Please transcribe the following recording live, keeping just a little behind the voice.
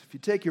If you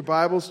take your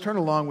Bibles, turn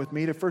along with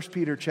me to 1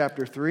 Peter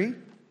chapter 3.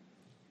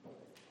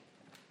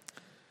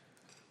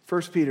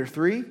 1 Peter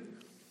 3.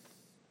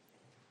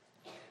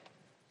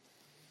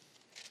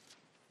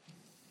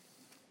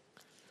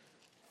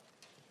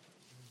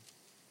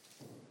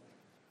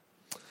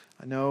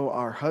 I know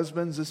our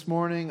husbands this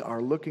morning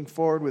are looking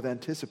forward with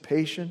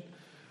anticipation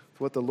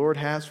to what the Lord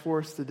has for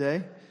us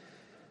today.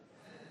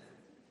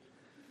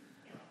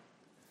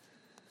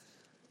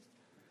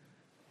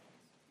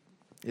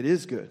 It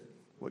is good.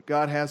 What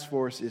God has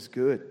for us is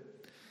good.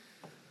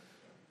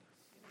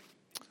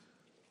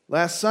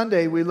 Last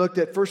Sunday, we looked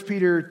at 1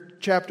 Peter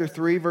chapter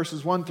 3,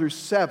 verses 1 through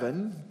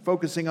 7,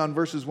 focusing on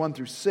verses 1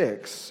 through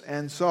 6,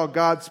 and saw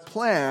God's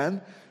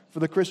plan for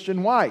the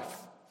Christian wife.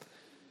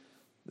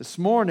 This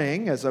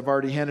morning, as I've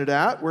already hinted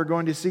at, we're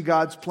going to see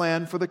God's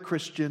plan for the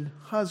Christian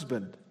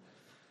husband,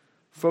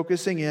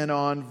 focusing in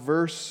on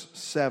verse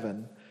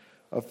 7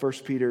 of 1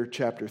 Peter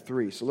chapter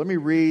 3. So let me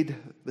read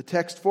the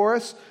text for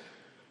us.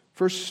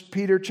 1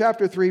 Peter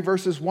chapter 3,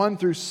 verses 1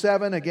 through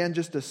 7, again,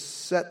 just to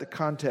set the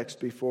context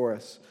before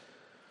us.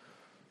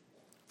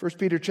 1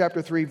 Peter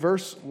chapter 3,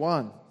 verse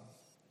 1.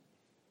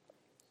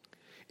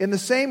 In the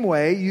same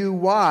way, you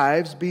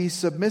wives, be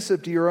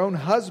submissive to your own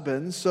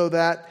husbands, so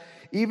that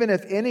even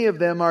if any of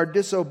them are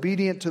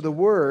disobedient to the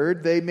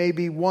word, they may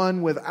be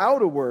won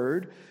without a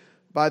word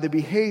by the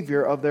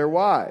behavior of their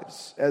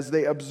wives, as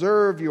they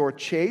observe your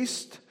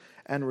chaste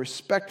and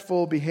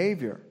respectful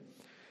behavior.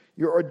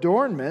 Your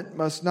adornment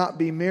must not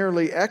be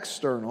merely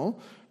external,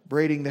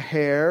 braiding the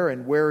hair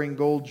and wearing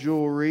gold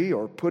jewelry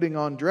or putting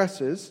on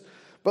dresses,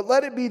 but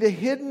let it be the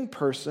hidden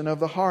person of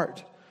the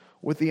heart,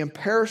 with the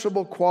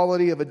imperishable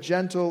quality of a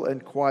gentle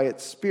and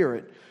quiet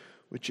spirit,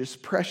 which is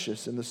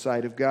precious in the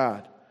sight of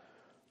God.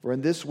 For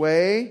in this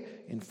way,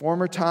 in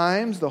former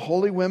times, the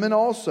holy women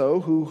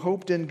also, who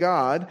hoped in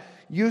God,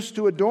 used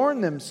to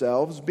adorn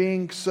themselves,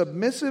 being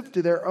submissive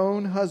to their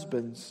own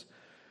husbands,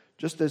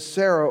 just as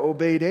Sarah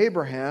obeyed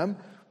Abraham,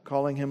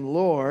 calling him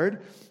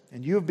Lord,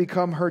 and you have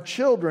become her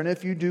children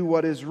if you do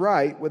what is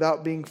right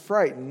without being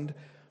frightened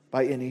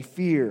by any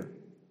fear.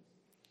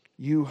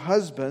 You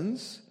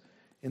husbands,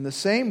 in the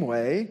same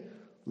way,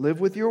 live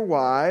with your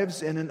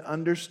wives in an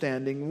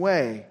understanding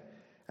way,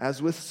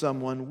 as with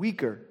someone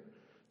weaker,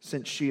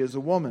 since she is a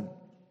woman,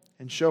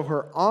 and show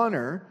her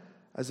honor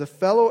as a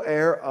fellow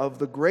heir of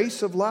the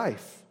grace of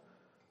life,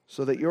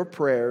 so that your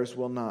prayers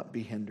will not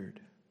be hindered.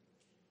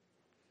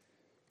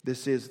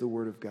 This is the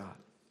word of God.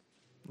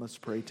 Let's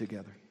pray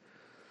together.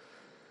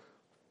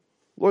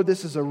 Lord,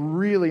 this is a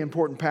really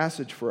important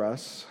passage for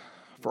us,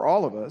 for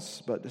all of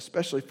us, but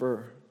especially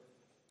for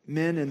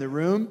men in the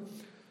room,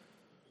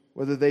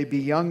 whether they be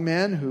young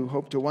men who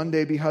hope to one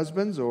day be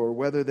husbands, or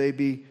whether they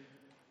be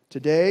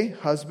today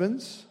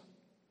husbands.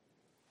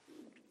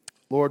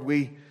 Lord,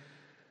 we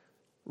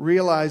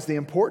realize the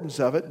importance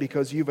of it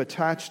because you've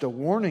attached a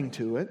warning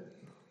to it,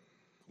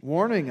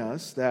 warning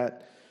us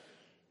that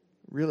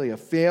really a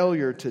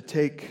failure to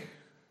take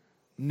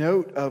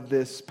note of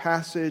this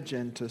passage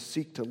and to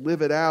seek to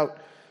live it out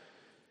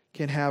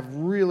can have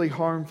really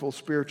harmful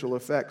spiritual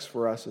effects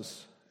for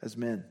us as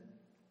men.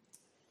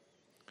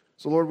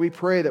 So Lord, we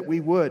pray that we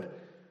would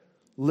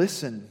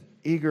listen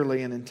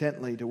eagerly and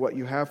intently to what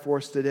you have for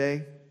us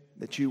today,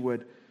 that you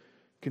would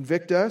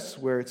convict us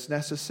where it's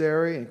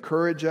necessary,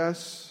 encourage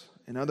us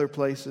in other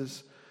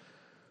places,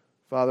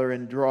 Father,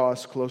 and draw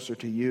us closer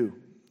to you.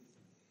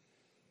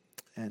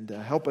 And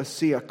help us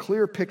see a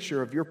clear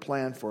picture of your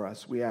plan for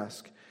us, we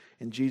ask.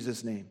 In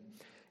Jesus' name,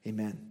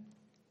 amen.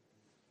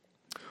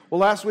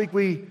 Well, last week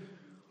we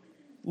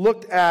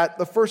looked at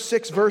the first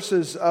 6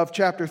 verses of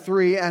chapter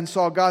 3 and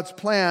saw God's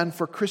plan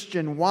for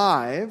Christian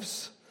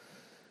wives.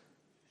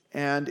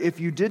 And if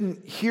you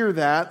didn't hear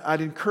that, I'd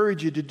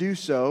encourage you to do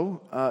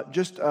so.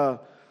 Just a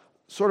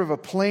sort of a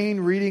plain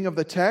reading of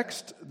the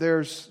text.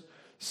 There's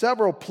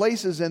several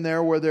places in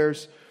there where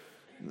there's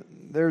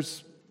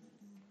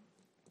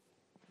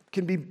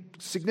can be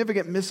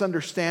significant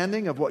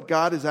misunderstanding of what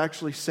God is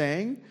actually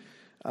saying.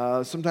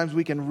 Sometimes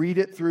we can read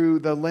it through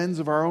the lens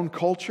of our own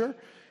culture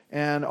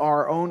and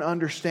our own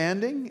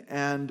understanding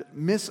and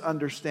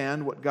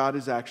misunderstand what God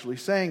is actually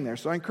saying there.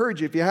 So I encourage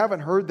you, if you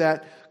haven't heard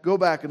that, go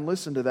back and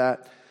listen to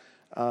that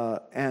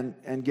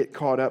and get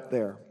caught up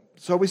there.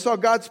 So we saw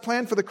God's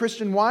plan for the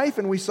Christian wife,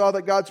 and we saw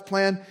that God's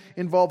plan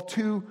involved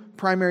 2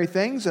 primary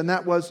things, and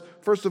that was,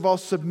 first of all,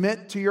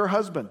 submit to your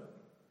husband.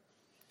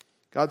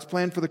 God's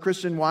plan for the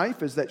Christian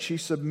wife is that she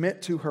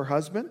submit to her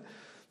husband,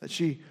 that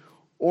she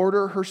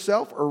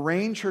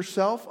arrange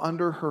herself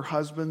under her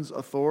husband's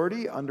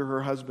authority, under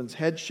her husband's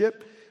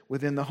headship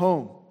within the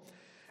home.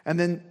 And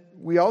then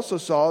we also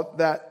saw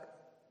that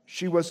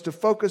she was to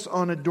focus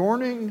on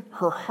adorning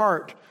her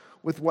heart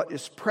with what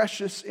is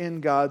precious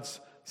in God's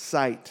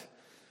sight.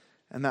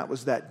 And that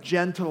was that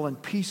gentle and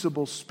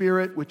peaceable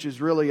spirit, which is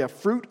really a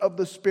fruit of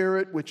the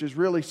Spirit, which is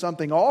really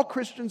something all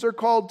Christians are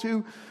called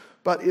to,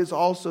 but is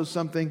also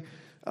something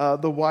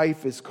the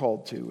wife is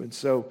called to. And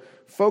so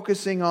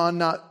focusing on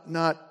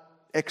not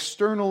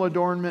external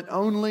adornment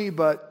only,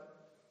 but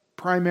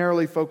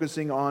primarily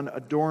focusing on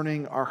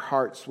adorning our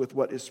hearts with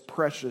what is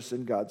precious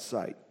in God's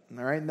sight.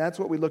 All right, and that's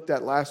what we looked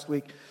at last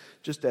week,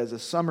 just as a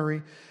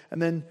summary.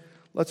 And then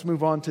let's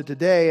move on to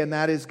today, and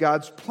that is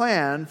God's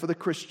plan for the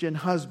Christian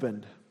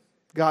husband.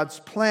 God's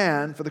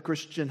plan for the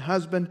Christian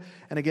husband.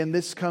 And again,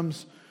 this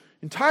comes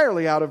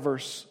entirely out of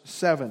verse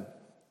 7.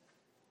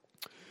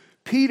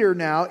 Peter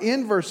now,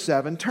 in verse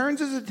 7,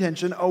 turns his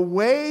attention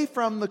away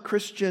from the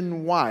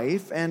Christian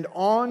wife and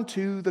on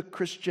to the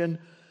Christian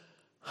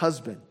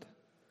husband.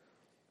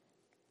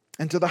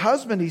 And to the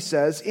husband he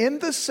says, in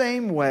the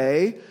same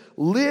way,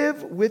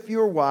 live with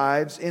your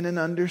wives in an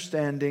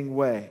understanding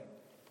way.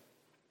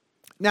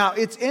 Now,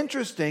 it's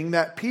interesting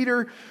that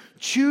Peter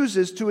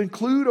chooses to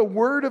include a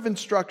word of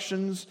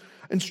instruction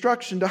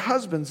to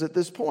husbands at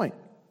this point.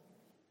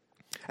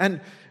 And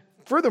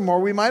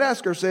furthermore, we might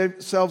ask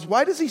ourselves,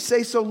 why does he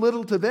say so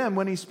little to them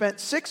when he spent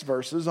 6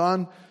 verses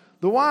on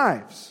the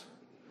wives?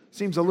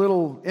 Seems a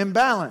little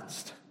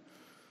imbalanced.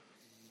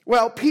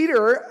 Well,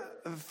 Peter,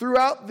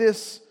 throughout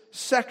this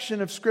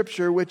section of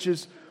Scripture, which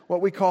is what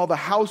we call the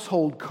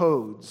household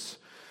codes,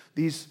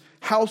 these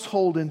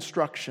household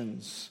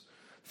instructions,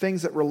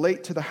 things that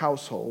relate to the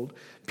household,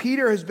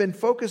 Peter has been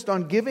focused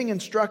on giving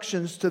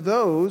instructions to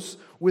those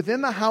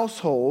within the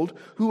household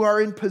who are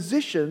in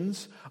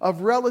positions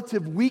of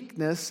relative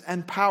weakness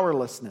and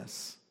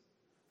powerlessness.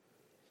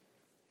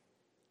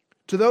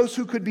 To those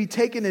who could be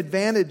taken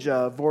advantage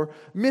of or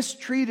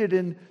mistreated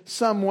in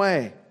some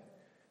way.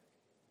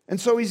 And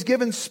so he's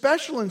given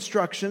special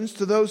instructions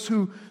to those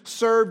who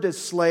served as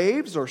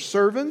slaves or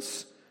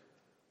servants.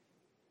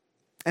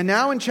 And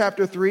now in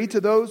chapter 3, to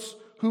those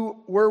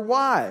who were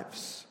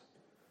wives.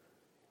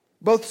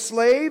 Both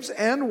slaves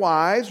and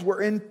wives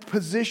were in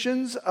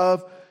positions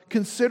of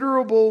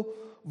considerable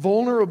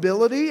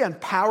vulnerability and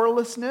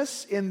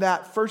powerlessness in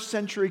that first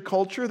century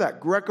culture,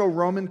 that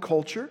Greco-Roman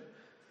culture.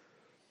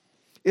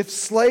 If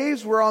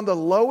slaves were on the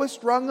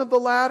lowest rung of the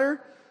ladder,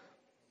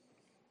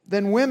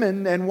 then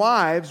women and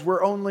wives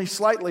were only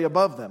slightly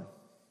above them.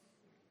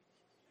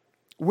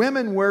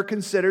 Women were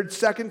considered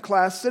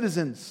second-class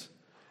citizens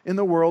in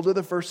the world of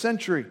the first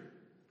century.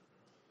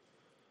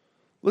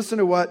 Listen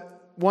to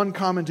what one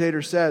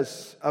commentator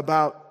says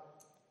about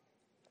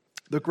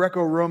the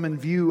Greco-Roman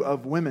view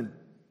of women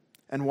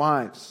and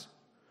wives.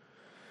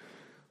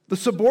 The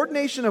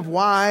subordination of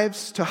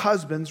wives to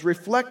husbands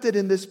reflected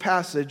in this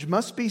passage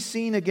must be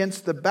seen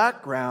against the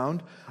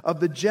background of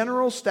the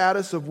general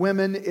status of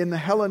women in the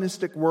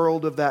Hellenistic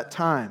world of that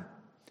time.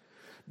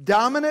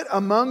 Dominant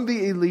among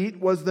the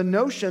elite was the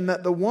notion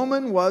that the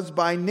woman was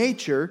by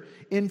nature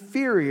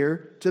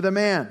inferior to the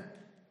man.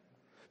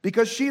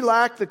 Because she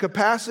lacked the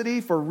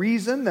capacity for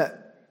reason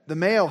that the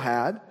male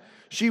had,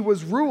 she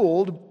was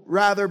ruled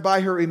rather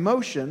by her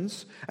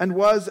emotions and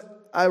was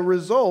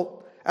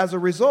as a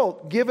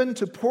result, given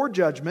to poor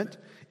judgment,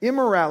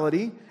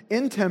 immorality,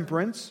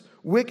 intemperance,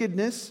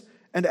 wickedness,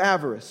 and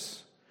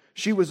avarice.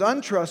 She was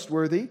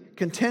untrustworthy,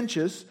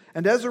 contentious,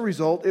 and as a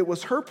result, it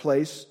was her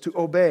place to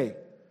obey.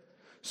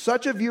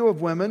 Such a view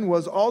of women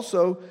was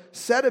also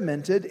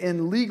sedimented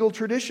in legal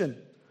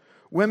tradition.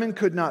 Women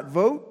could not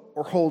vote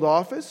or hold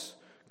office,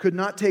 could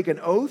not take an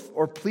oath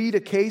or plead a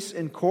case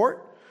in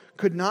court,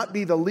 could not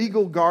be the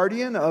legal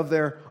guardian of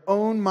their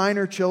own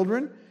minor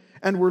children,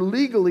 and were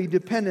legally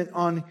dependent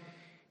on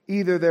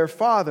either their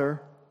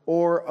father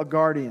or a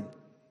guardian.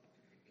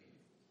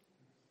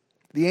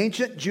 The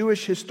ancient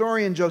Jewish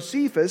historian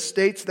Josephus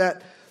states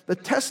that the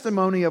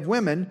testimony of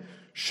women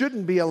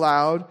shouldn't be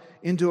allowed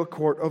into a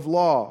court of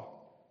law.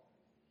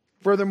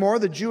 Furthermore,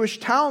 the Jewish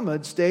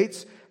Talmud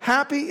states,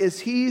 "Happy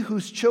is he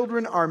whose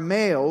children are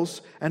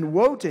males, and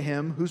woe to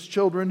him whose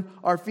children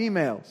are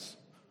females."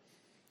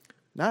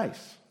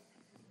 Nice.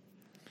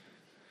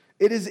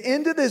 It is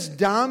into this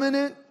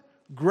dominant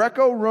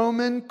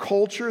Greco-Roman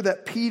culture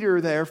that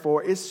Peter,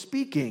 therefore, is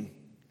speaking.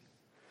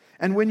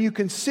 And when you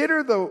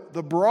consider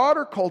the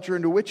broader culture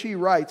into which he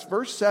writes,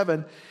 verse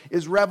 7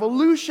 is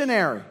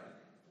revolutionary,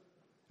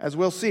 as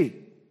we'll see.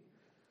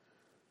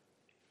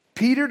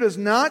 Peter does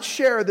not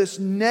share this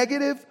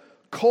negative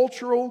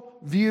cultural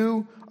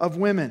view of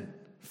women.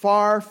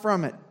 Far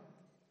from it.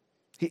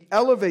 He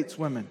elevates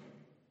women.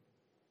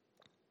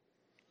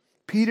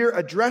 Peter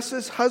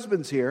addresses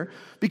husbands here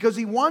because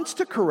he wants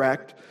to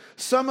correct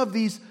some of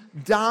these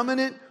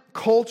dominant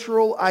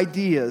cultural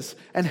ideas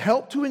and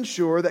help to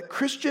ensure that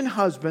Christian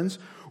husbands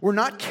were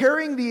not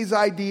carrying these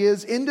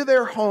ideas into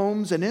their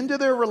homes and into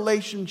their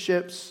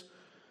relationships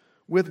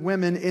with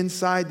women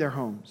inside their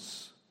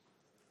homes.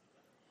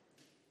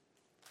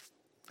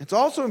 It's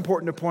also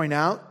important to point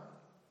out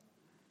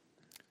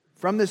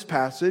from this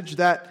passage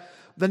that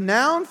the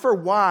noun for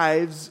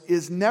wives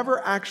is never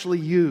actually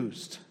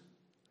used.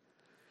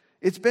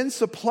 It's been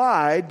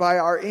supplied by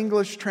our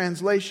English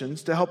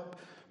translations to help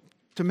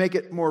to make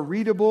it more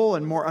readable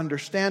and more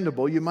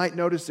understandable. You might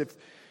notice if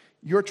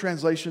your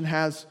translation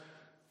has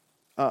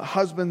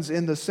husbands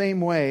in the same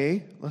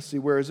way. Let's see,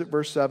 where is it?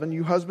 Verse 7.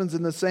 You husbands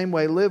in the same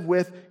way live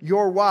with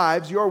your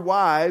wives. Your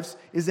wives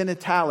is in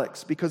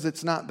italics because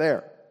it's not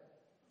there.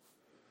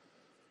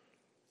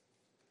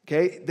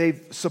 Okay,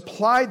 they've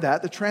supplied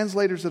that, the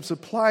translators have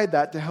supplied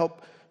that to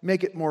help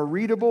make it more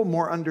readable,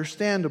 more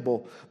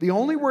understandable. The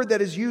only word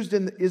that is used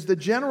is the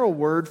general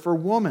word for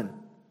woman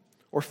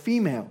or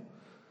female.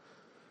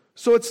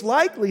 So it's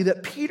likely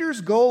that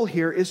Peter's goal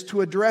here is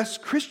to address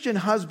Christian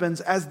husbands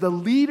as the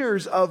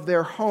leaders of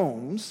their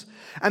homes,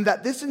 and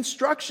that this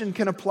instruction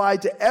can apply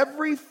to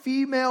every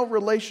female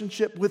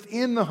relationship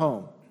within the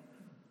home,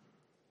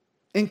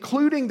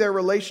 including their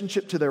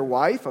relationship to their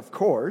wife, of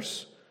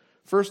course,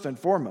 first and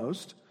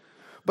foremost,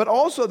 but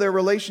also their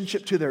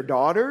relationship to their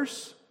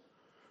daughters,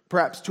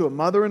 perhaps to a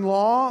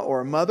mother-in-law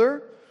or a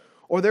mother,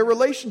 or their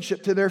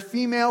relationship to their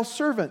female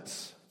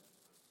servants.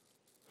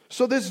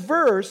 So this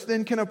verse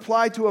then can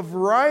apply to a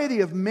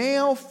variety of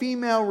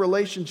male-female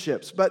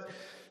relationships, but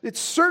it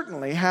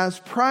certainly has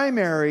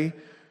primary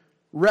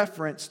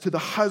reference to the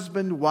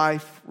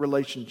husband-wife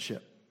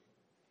relationship.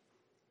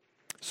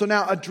 So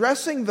now,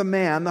 addressing the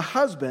man, the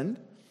husband,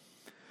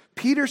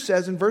 Peter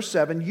says in verse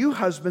 7, "You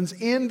husbands,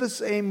 in the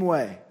same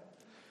way."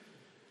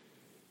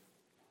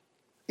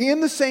 In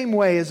the same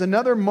way is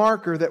another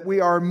marker that we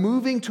are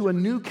moving to a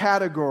new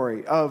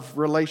category of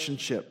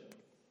relationship,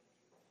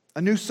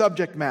 a new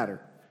subject matter.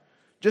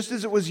 Just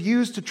as it was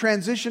used to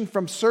transition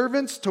from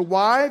servants to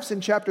wives in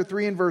chapter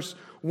 3 and verse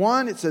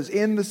 1, it says,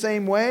 "In the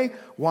same way,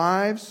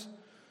 wives."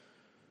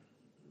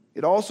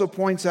 It also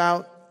points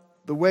out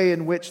the way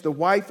in which the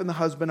wife and the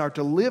husband are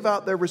to live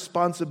out their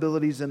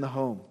responsibilities in the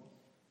home.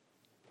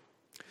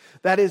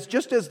 That is,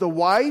 just as the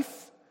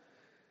wife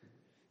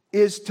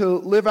is to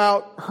live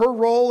out her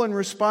role and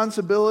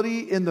responsibility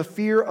in the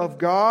fear of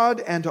God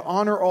and to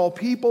honor all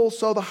people,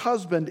 so the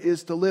husband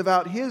is to live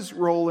out his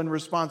role and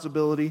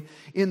responsibility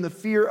in the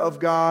fear of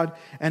God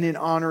and in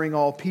honoring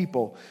all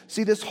people.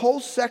 See, this whole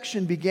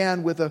section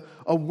began with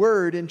a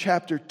word in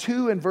chapter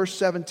 2 and verse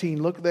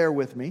 17. Look there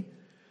with me.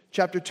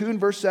 Chapter 2 and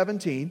verse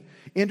 17,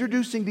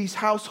 introducing these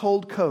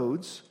household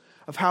codes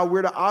of how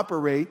we're to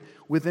operate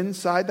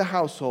inside the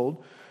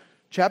household.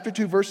 Chapter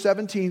 2 verse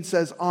 17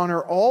 says,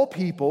 "Honor all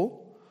people,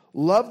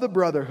 love the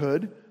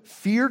brotherhood,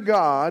 fear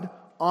God,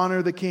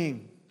 honor the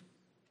king."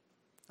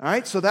 All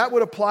right, so that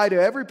would apply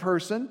to every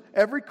person,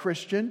 every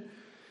Christian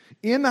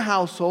in the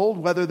household,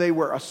 whether they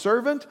were a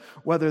servant,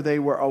 whether they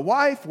were a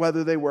wife,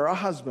 whether they were a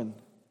husband.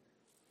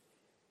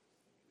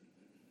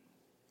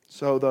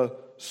 So the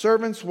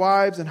servants,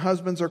 wives, and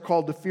husbands are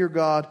called to fear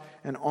God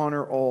and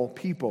honor all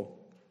people.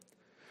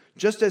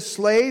 Just as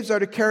slaves are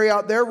to carry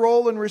out their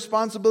role and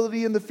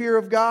responsibility in the fear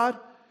of God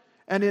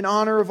and in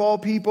honor of all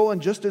people,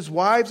 and just as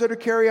wives are to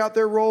carry out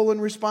their role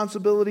and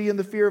responsibility in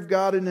the fear of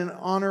God and in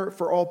honor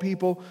for all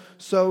people,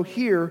 so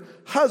here,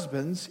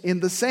 husbands, in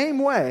the same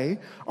way,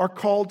 are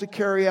called to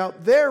carry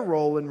out their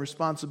role and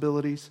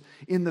responsibilities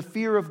in the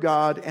fear of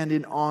God and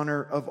in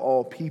honor of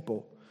all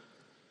people.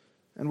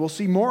 And we'll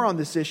see more on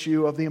this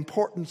issue of the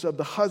importance of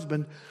the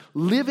husband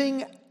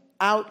living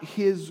out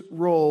his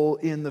role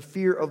in the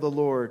fear of the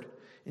Lord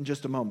in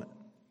just a moment.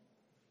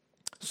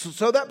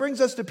 So that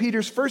brings us to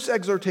Peter's first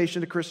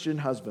exhortation to Christian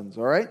husbands,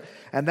 all right?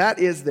 And that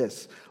is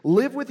this: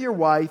 live with your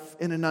wife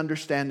in an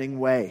understanding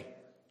way.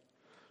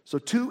 So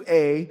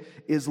 2A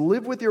is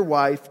live with your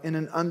wife in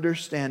an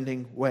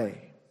understanding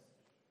way.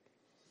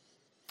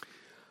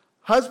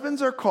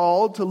 Husbands are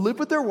called to live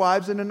with their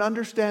wives in an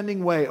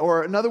understanding way,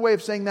 or another way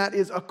of saying that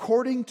is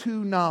according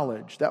to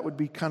knowledge. That would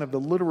be kind of the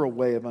literal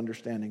way of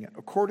understanding it,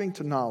 according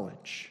to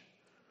knowledge.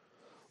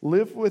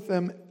 Live with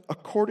them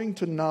according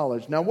to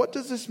knowledge. Now, what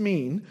does this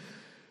mean,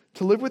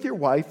 to live with your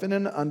wife in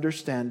an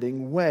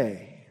understanding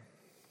way?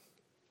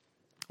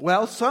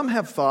 Well, some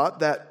have thought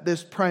that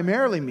this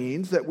primarily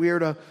means that we are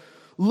to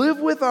live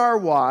with our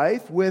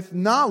wife with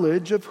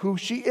knowledge of who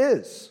she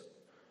is.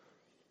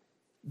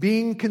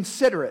 Being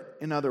considerate,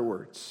 in other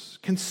words.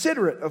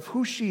 Considerate of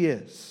who she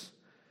is.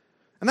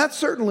 And that's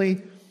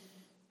certainly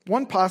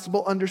one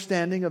possible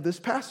understanding of this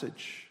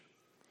passage.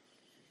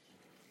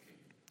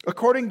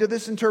 According to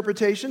this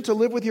interpretation, to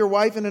live with your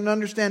wife in an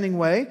understanding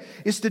way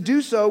is to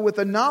do so with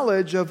a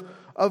knowledge of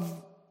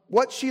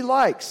what she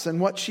likes and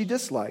what she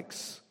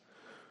dislikes,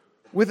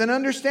 with an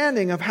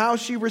understanding of how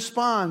she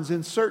responds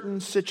in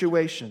certain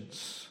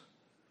situations.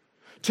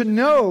 To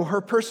know her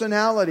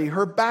personality,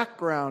 her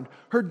background,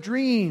 her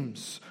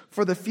dreams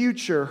for the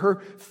future, her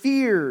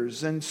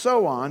fears, and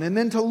so on, and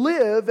then to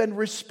live and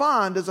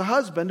respond as a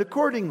husband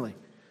accordingly.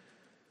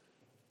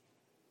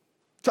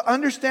 To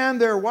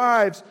understand their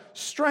wives'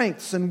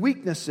 strengths and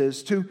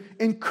weaknesses, to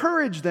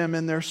encourage them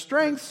in their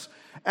strengths,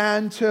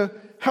 and to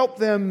help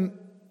them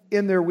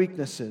in their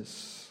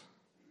weaknesses.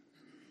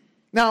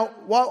 Now,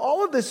 while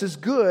all of this is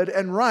good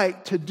and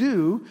right to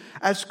do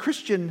as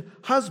Christian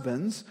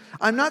husbands,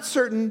 I'm not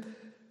certain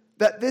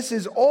that this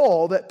is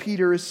all that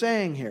Peter is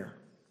saying here.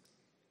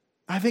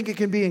 I think it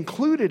can be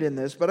included in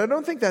this, but I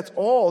don't think that's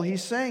all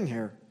he's saying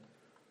here.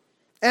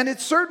 And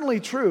it's certainly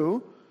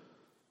true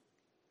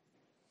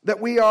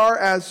that we are,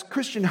 as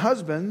Christian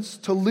husbands,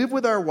 to live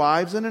with our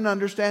wives in an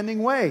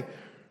understanding way.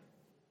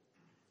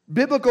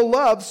 Biblical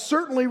love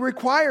certainly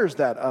requires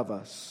that of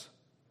us.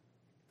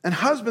 And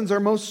husbands are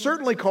most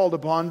certainly called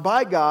upon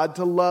by God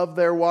to love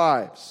their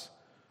wives.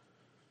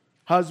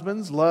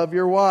 Husbands, love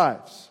your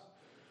wives.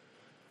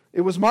 It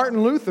was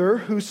Martin Luther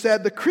who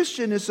said the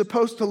Christian is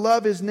supposed to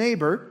love his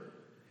neighbor,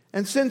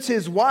 and since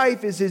his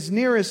wife is his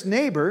nearest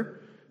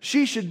neighbor,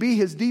 she should be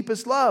his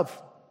deepest love.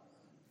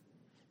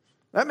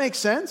 That makes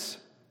sense.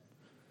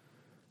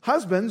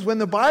 Husbands, when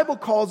the Bible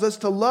calls us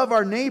to love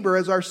our neighbor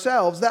as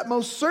ourselves, that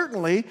most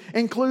certainly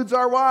includes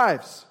our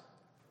wives.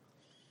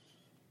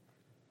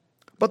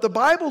 But the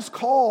Bible's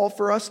call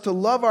for us to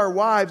love our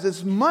wives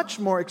is much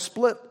more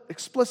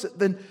explicit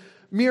than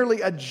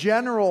merely a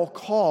general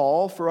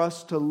call for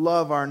us to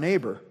love our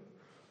neighbor.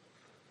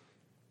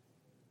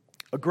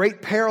 A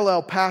great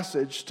parallel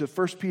passage to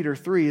 1 Peter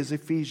 3 is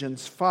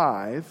Ephesians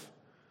 5.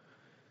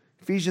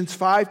 Ephesians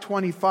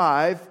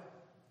 5:25,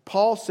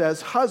 Paul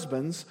says,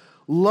 "Husbands,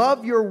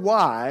 love your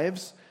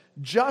wives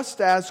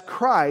just as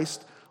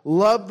Christ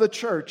loved the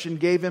church and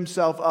gave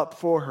himself up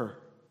for her."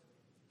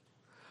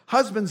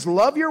 Husbands,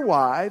 love your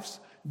wives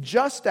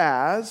just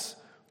as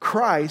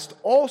Christ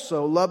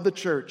also loved the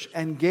church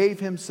and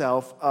gave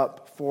himself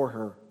up for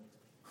her.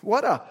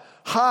 What a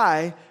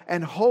high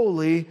and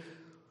holy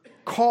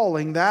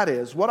calling that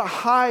is. What a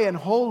high and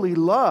holy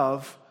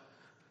love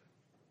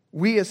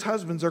we as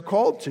husbands are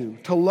called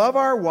to love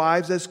our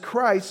wives as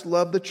Christ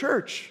loved the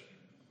church.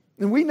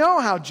 And we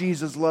know how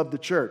Jesus loved the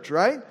church,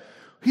 right?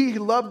 He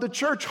loved the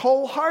church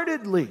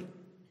wholeheartedly.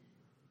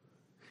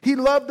 He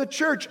loved the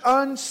church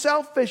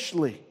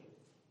unselfishly.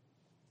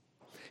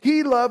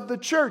 He loved the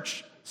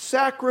church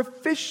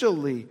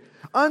sacrificially,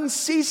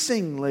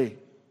 unceasingly.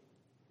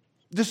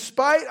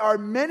 Despite our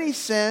many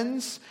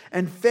sins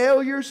and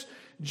failures,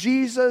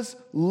 Jesus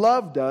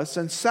loved us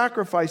and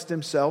sacrificed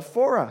himself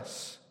for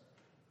us.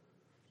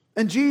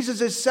 And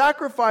Jesus'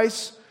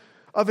 sacrifice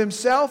of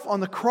himself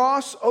on the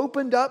cross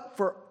opened up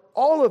for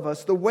all of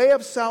us the way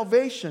of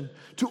salvation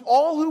to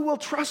all who will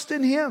trust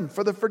in him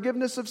for the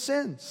forgiveness of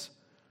sins.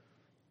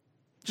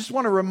 Just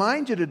want to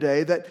remind you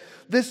today that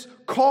this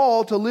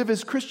call to live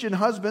as Christian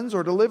husbands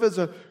or to live as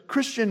a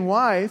Christian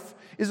wife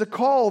is a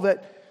call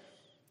that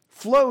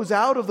flows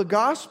out of the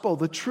gospel,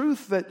 the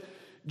truth that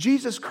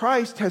Jesus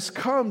Christ has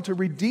come to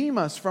redeem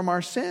us from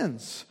our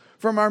sins,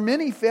 from our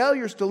many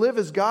failures to live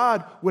as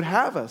God would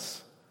have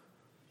us,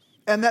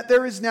 and that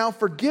there is now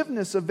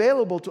forgiveness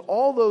available to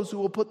all those who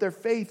will put their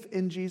faith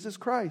in Jesus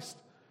Christ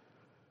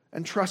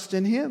and trust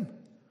in him.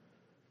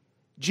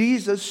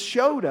 Jesus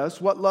showed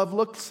us what love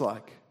looks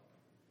like.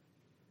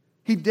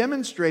 He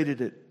demonstrated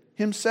it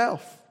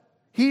himself.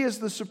 He is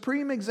the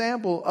supreme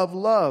example of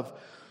love,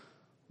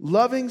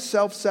 loving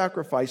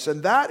self-sacrifice.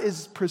 And that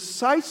is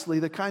precisely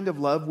the kind of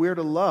love we're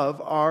to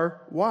love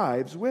our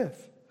wives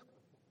with.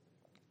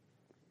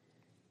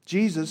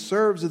 Jesus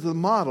serves as the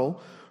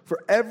model for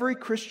every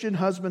Christian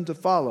husband to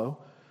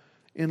follow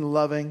in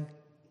loving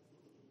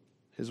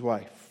his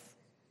wife.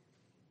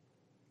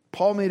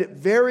 Paul made it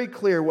very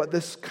clear what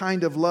this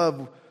kind of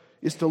love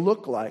is to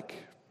look like.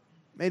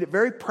 Made it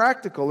very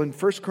practical in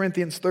 1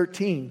 Corinthians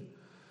 13.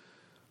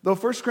 Though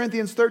 1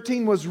 Corinthians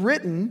 13 was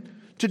written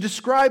to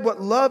describe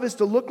what love is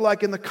to look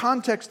like in the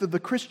context of the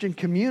Christian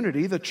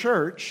community, the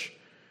church,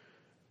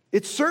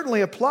 it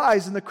certainly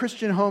applies in the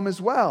Christian home as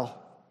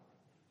well.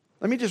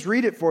 Let me just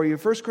read it for you.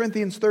 1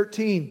 Corinthians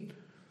 13.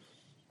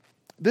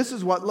 This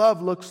is what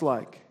love looks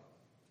like.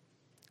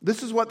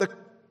 This is what the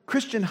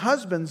Christian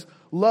husband's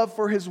love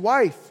for his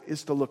wife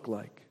is to look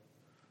like.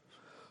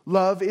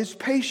 Love is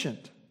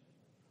patient.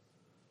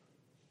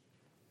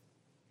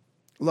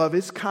 Love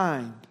is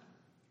kind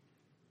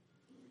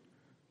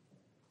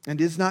and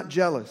is not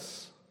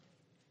jealous.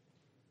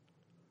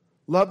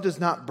 Love does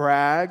not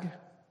brag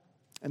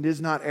and is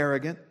not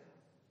arrogant.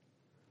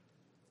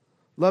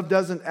 Love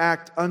doesn't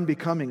act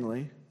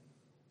unbecomingly.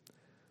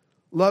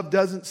 Love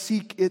doesn't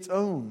seek its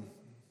own.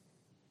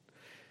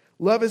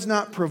 Love is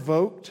not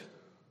provoked.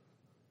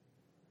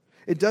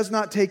 It does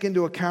not take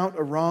into account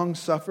a wrong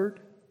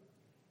suffered.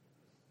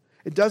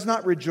 It does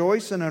not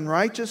rejoice in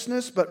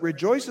unrighteousness, but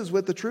rejoices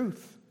with the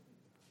truth.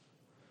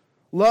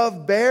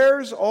 Love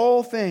bears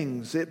all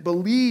things. It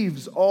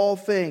believes all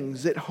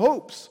things. It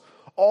hopes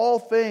all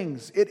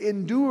things. It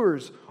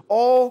endures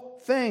all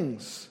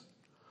things.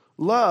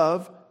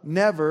 Love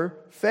never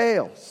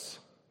fails.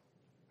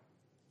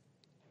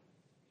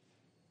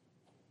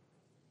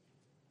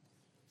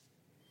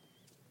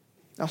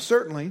 Now,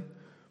 certainly,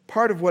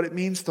 part of what it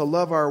means to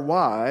love our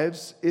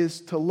wives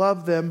is to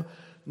love them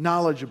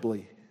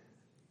knowledgeably,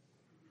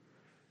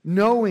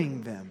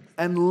 knowing them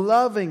and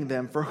loving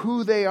them for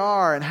who they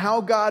are and how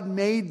God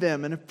made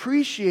them and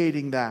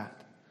appreciating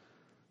that.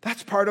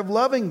 That's part of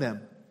loving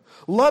them.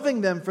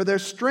 Loving them for their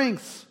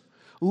strengths.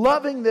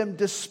 Loving them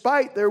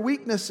despite their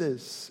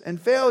weaknesses and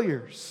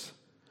failures.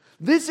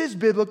 This is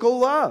biblical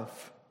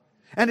love.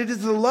 And it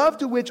is the love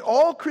to which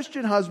all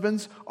Christian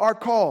husbands are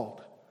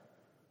called.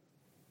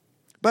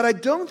 But I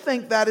don't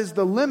think that is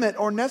the limit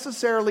or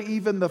necessarily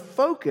even the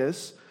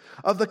focus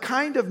of the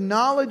kind of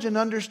knowledge and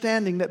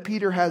understanding that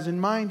Peter has in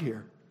mind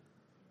here,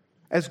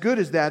 as good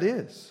as that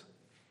is.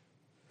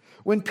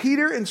 When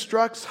Peter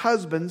instructs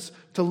husbands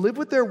to live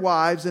with their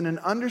wives in an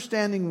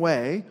understanding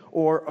way,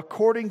 or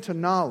according to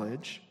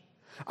knowledge,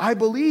 I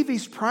believe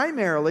he's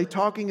primarily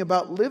talking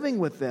about living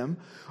with them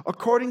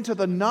according to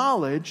the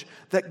knowledge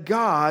that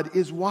God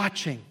is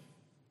watching.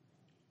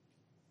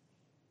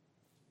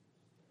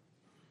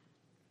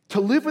 To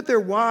live with their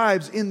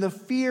wives in the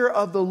fear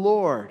of the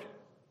Lord.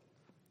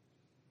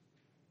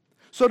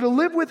 So to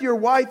live with your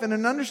wife in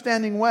an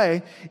understanding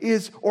way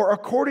or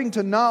according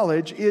to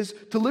knowledge, is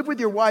to live with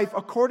your wife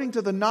according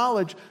to the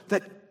knowledge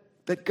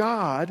that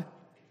God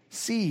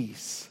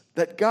sees,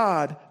 that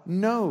God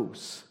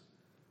knows.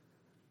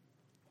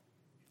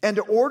 And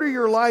to order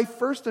your life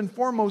first and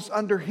foremost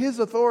under His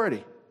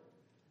authority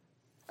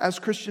as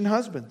Christian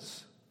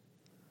husbands.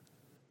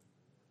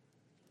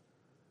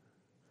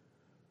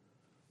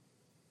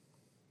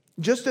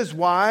 Just as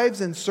wives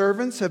and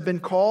servants have been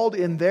called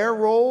in their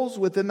roles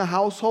within the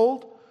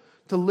household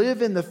to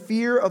live in the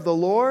fear of the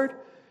Lord,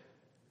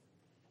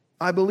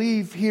 I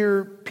believe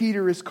here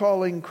Peter is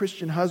calling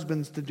Christian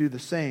husbands to do the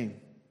same.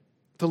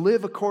 To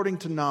live according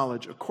to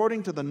knowledge,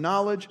 according to the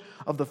knowledge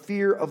of the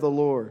fear of the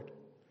Lord.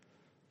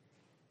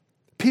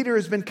 Peter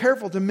has been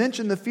careful to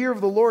mention the fear of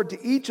the Lord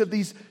to each of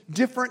these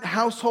different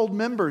household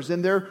members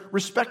in their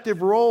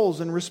respective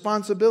roles and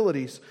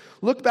responsibilities.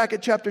 Look back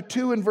at chapter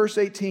 2 and verse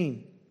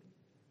 18.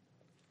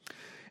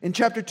 In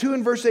chapter 2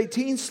 and verse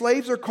 18,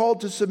 slaves are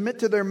called to submit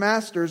to their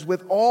masters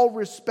with all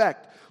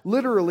respect.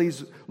 Literally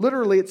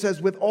it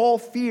says with all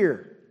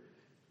fear.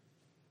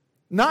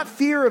 Not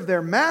fear of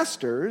their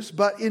masters,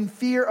 but in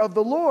fear of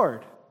the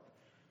Lord.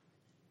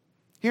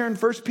 Here in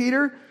 1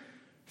 Peter,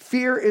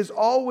 fear is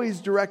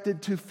always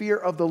directed to fear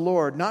of the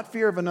Lord. Not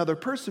fear of another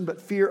person, but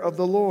fear of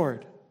the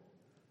Lord.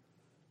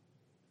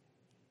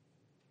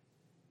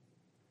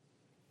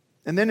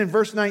 And then in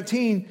verse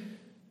 19,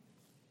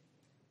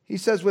 he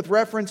says, with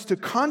reference to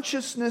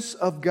consciousness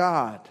of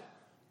God,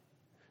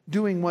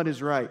 doing what is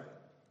right.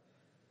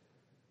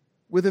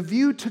 With a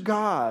view to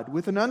God,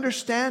 with an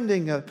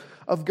understanding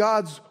of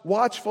God's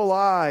watchful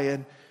eye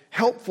and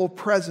helpful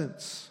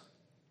presence.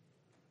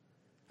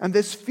 And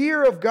this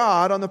fear of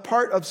God on the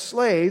part of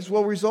slaves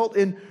will result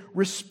in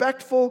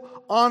respectful,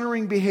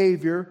 honoring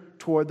behavior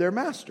toward their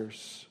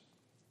masters.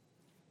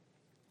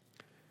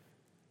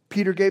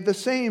 Peter gave the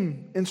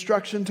same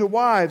instruction to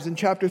wives in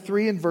chapter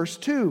 3 and verse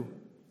 2.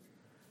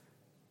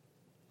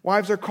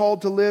 Wives are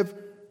called to live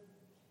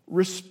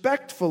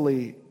respectful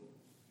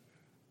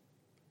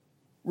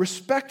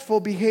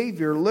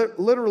behavior,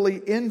 literally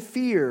in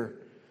fear.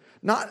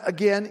 Not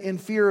again in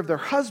fear of their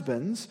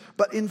husbands,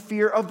 but in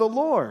fear of the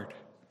Lord.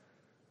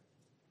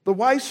 The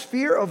wife's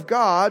fear of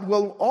God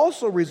will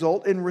also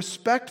result in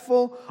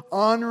respectful,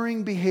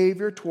 honoring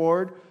behavior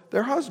toward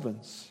their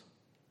husbands.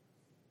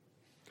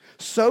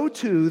 So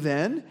too,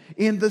 then,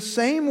 in the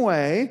same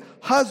way,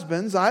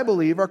 husbands, I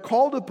believe, are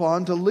called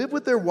upon to live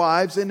with their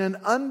wives in an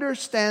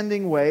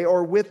understanding way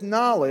or with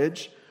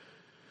knowledge,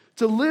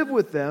 to live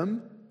with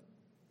them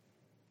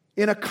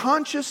in a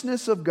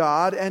consciousness of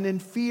God and in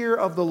fear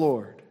of the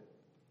Lord.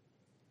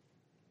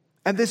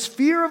 And this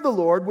fear of the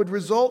Lord would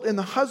result in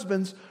the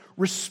husband's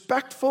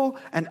respectful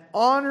and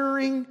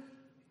honoring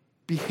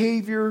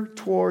behavior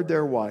toward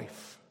their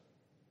wife.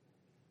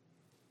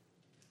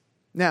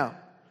 Now,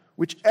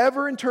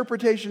 whichever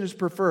interpretation is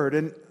preferred,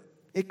 and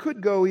it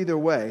could go either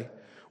way,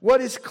 what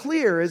is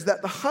clear is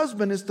that the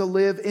husband is to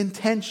live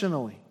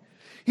intentionally.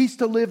 He's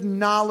to live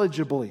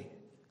knowledgeably,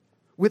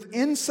 with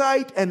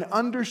insight and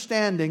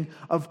understanding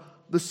of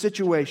the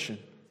situation.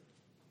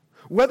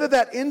 Whether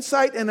that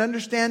insight and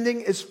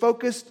understanding is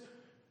focused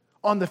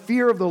on the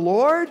fear of the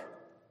Lord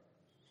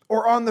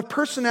or on the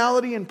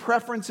personality and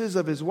preferences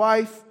of his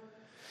wife,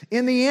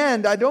 in the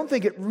end, I don't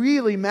think it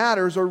really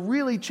matters or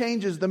really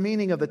changes the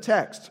meaning of the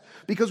text,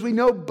 because we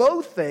know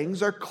both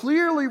things are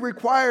clearly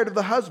required of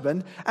the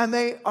husband, and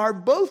they are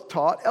both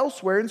taught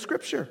elsewhere in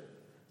Scripture.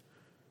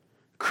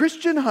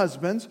 Christian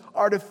husbands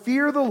are to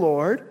fear the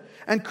Lord,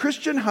 and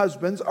Christian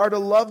husbands are to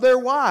love their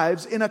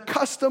wives in a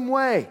custom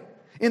way,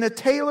 in a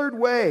tailored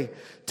way,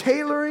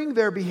 tailoring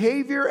their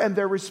behavior and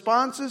their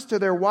responses to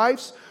their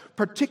wife's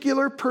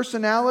particular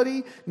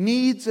personality,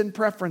 needs, and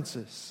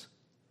preferences.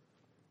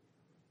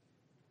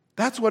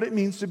 That's what it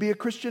means to be a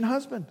Christian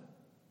husband.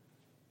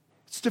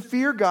 It's to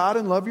fear God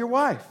and love your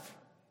wife.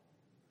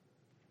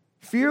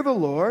 Fear the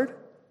Lord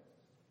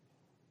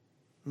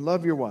and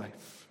love your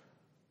wife.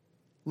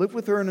 Live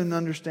with her in an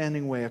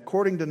understanding way,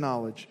 according to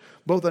knowledge,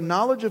 both a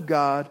knowledge of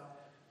God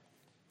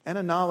and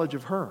a knowledge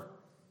of her.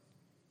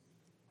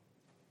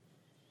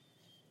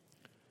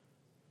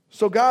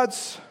 So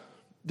God's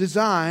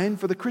design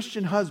for the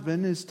Christian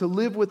husband is to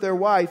live with their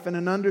wife in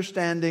an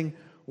understanding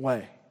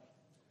way.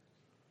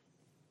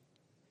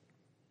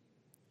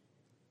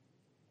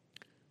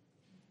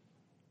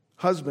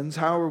 Husbands,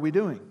 how are we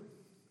doing?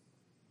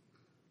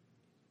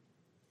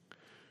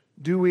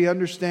 Do we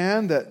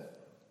understand that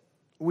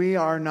we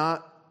are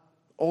not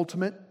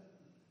ultimate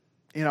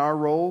in our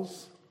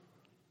roles?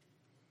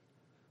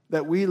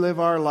 That we live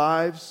our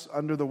lives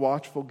under the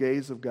watchful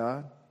gaze of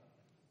God?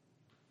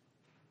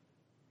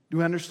 Do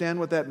we understand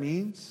what that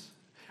means?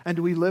 And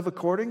do we live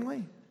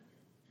accordingly?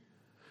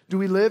 Do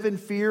we live in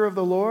fear of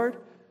the Lord?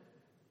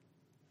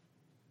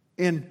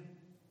 In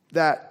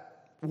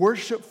that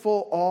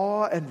worshipful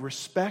awe and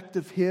respect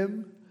of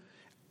Him,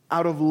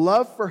 out of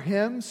love for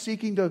Him,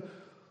 seeking to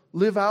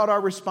live out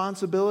our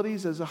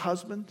responsibilities as a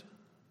husband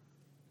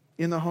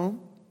in the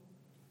home?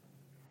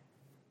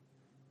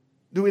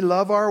 Do we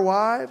love our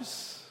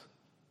wives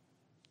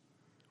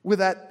with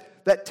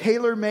that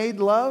tailor-made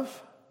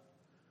love?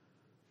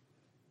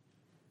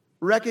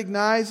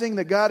 Recognizing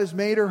that God has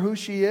made her who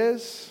she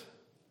is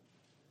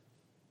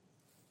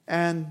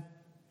and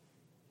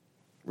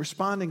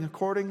responding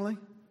accordingly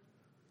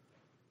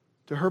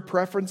to her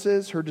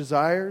preferences, her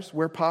desires,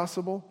 where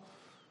possible.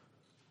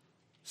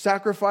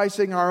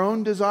 Sacrificing our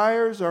own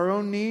desires, our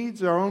own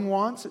needs, our own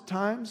wants at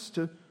times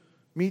to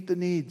meet the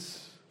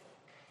needs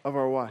of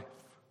our wife.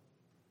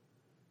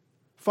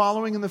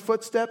 Following in the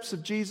footsteps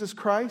of Jesus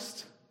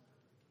Christ,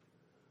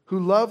 who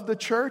loved the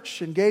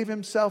church and gave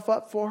Himself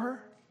up for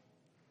her.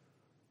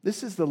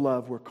 This is the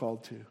love we're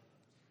called to.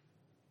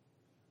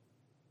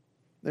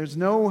 There's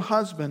no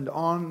husband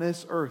on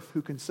this earth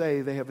who can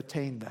say they have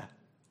attained that.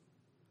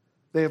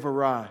 They have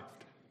arrived.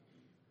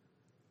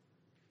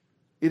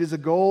 It is a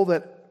goal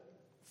that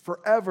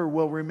forever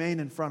will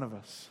remain in front of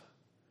us,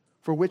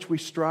 for which we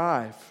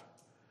strive,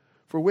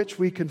 for which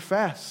we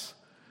confess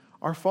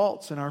our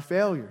faults and our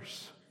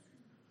failures.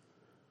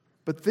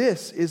 But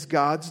this is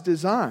God's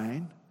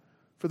design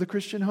for the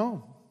Christian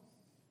home.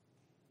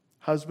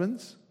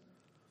 Husbands,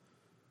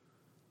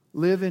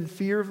 live in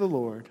fear of the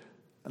Lord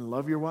and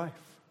love your wife.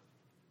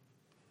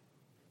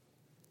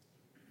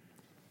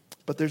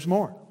 But there's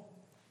more.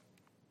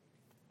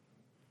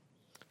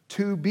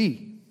 To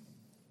be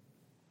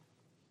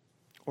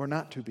or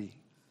not to be.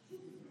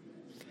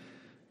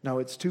 No,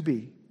 it's to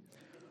be.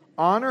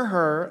 Honor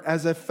her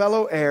as a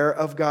fellow heir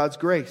of God's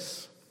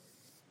grace.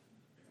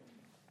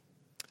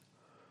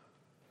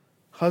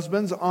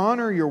 Husbands,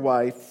 honor your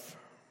wife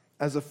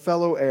as a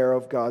fellow heir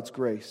of God's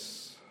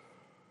grace.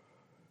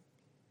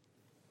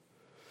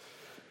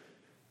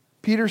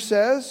 Peter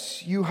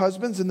says, you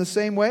husbands, in the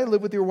same way,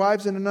 live with your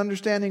wives in an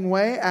understanding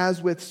way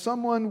as with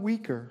someone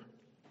weaker,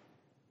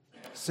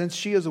 since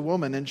she is a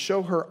woman, and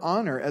show her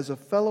honor as a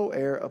fellow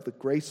heir of the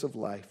grace of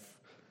life.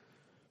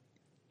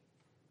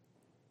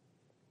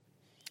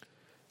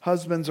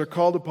 Husbands are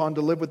called upon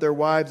to live with their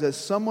wives as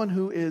someone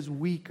who is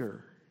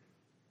weaker.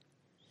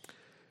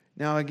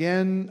 Now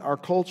again, our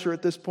culture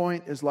at this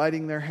point is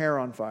lighting their hair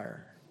on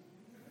fire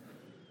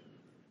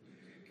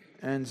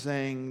and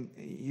saying,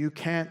 you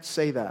can't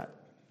say that.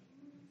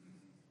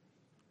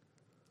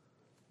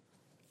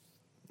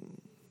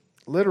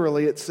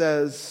 Literally, it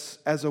says,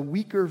 as a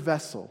weaker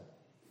vessel,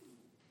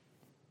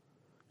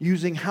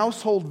 using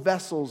household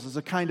vessels as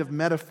a kind of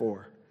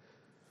metaphor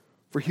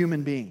for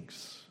human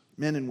beings,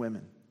 men and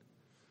women.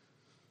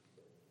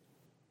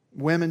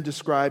 Women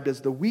described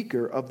as the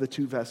weaker of the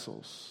two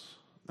vessels.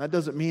 That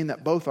doesn't mean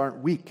that both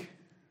aren't weak,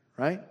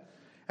 right?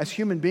 As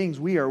human beings,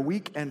 we are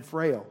weak and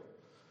frail.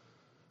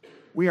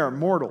 We are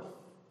mortal.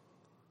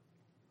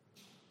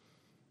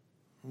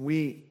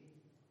 We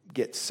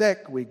get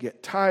sick, we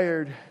get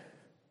tired,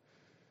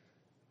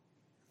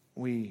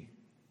 we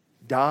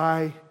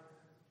die,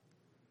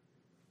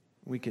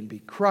 we can be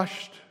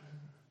crushed.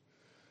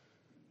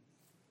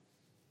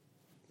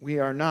 We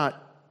are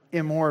not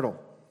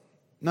immortal,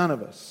 none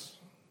of us.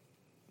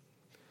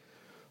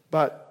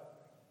 But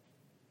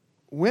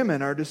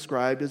women are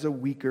described as a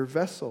weaker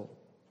vessel.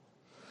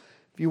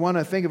 If you want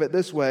to think of it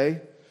this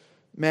way,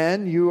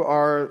 men, you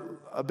are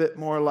a bit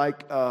more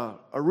like a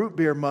root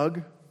beer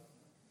mug.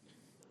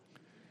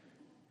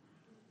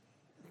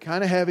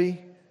 Kind of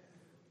heavy,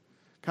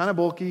 kind of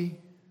bulky,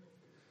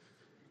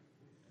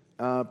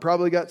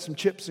 probably got some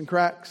chips and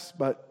cracks,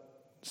 but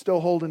still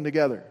holding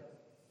together.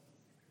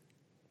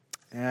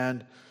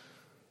 And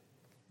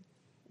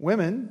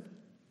women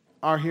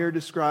are here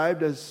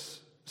described as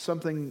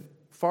something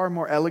far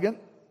more elegant,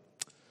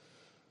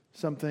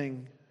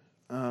 something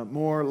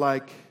more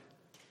like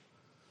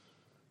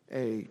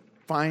a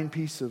fine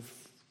piece of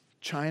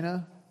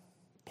china,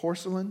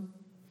 porcelain.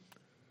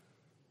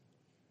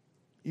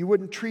 You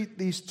wouldn't treat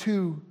these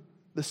two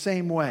the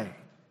same way.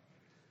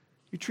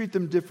 You treat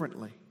them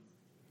differently.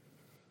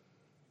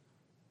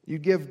 You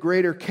give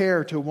greater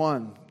care to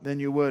one than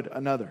you would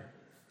another.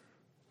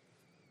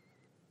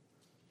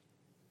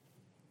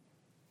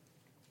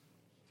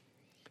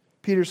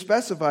 Peter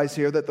specifies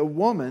here that the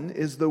woman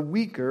is the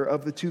weaker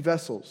of the two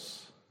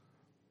vessels.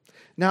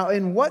 Now,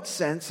 in what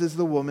sense is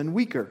the woman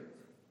weaker?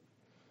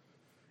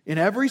 In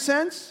every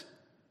sense?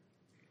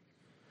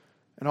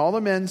 And all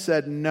the men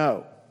said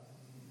no.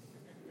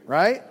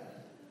 Right?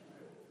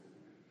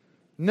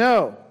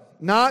 No,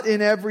 not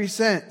in every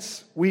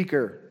sense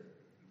weaker.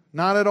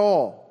 Not at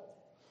all.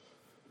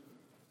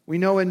 We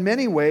know in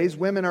many ways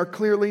women are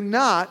clearly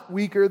not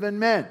weaker than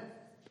men.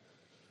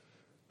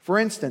 For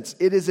instance,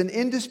 it is an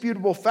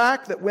indisputable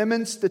fact that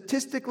women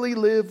statistically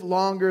live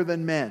longer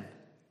than men.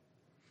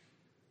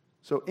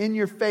 So in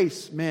your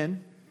face,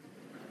 men,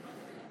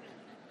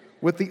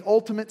 with the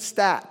ultimate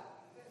stat,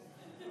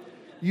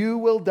 you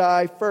will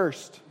die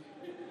first.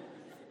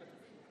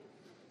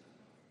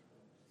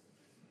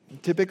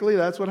 And typically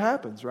that's what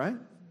happens, right?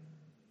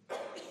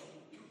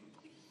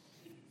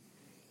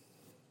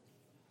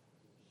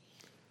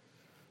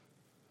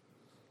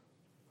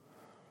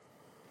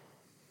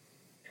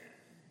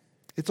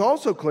 It's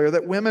also clear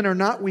that women are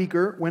not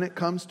weaker when it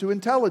comes to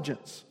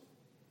intelligence.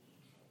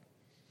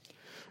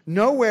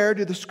 Nowhere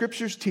do the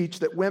Scriptures teach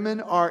that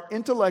women are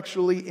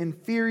intellectually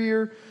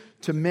inferior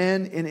to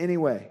men in any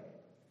way.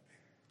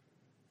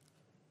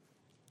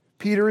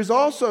 Peter is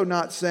also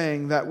not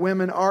saying that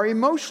women are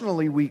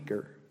emotionally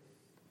weaker.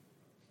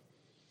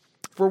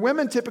 For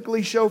women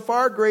typically show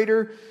far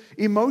greater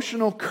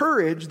emotional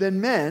courage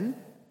than men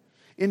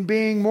in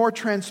being more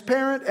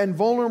transparent and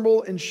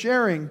vulnerable in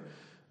sharing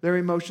their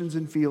emotions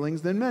and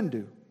feelings than men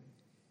do.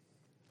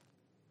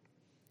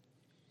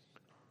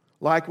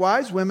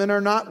 Likewise, women are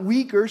not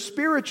weaker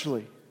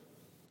spiritually.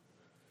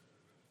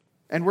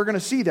 And we're going to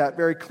see that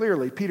very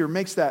clearly. Peter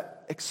makes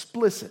that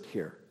explicit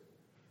here.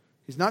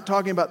 He's not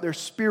talking about their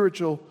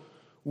spiritual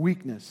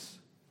weakness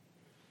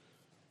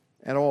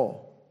at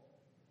all.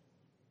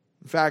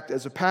 In fact,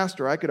 as a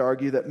pastor, I could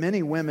argue that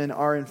many women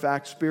are in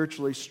fact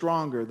spiritually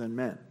stronger than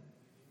men.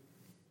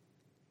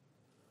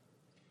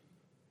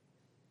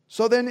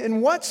 So then,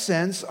 in what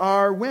sense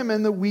are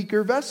women the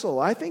weaker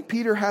vessel? I think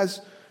Peter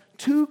has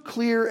two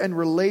clear and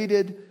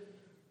related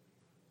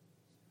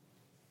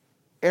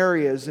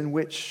areas in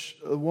which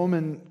a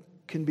woman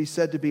can be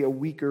said to be a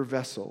weaker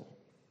vessel.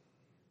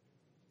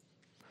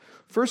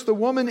 First, the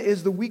woman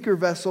is the weaker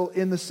vessel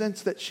in the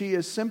sense that she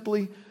is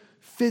simply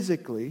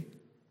physically,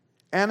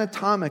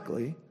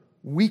 anatomically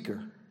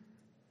weaker.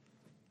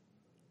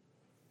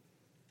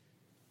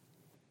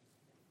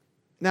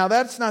 Now,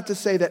 that's not to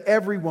say that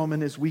every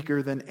woman is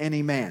weaker than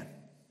any man.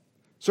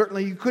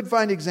 Certainly, you could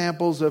find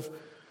examples of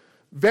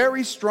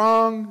very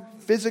strong,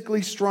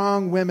 physically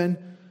strong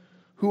women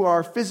who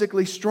are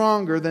physically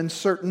stronger than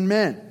certain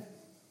men.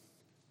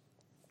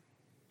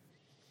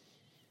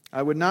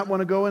 I would not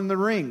want to go in the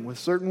ring with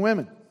certain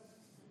women.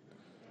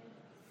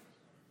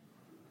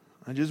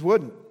 I just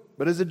wouldn't.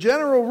 But as a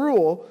general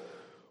rule,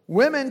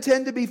 women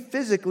tend to be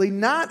physically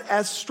not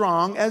as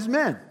strong as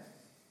men.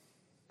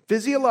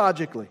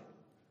 Physiologically.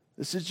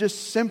 This is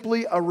just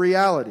simply a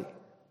reality.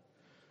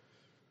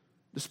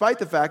 Despite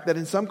the fact that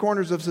in some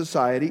corners of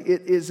society,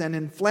 it is an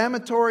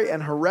inflammatory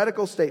and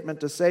heretical statement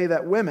to say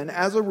that women,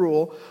 as a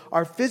rule,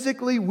 are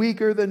physically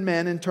weaker than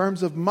men in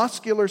terms of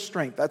muscular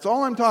strength. That's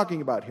all I'm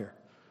talking about here.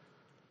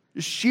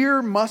 Just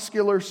sheer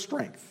muscular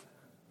strength.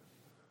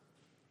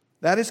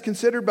 That is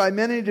considered by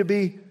many to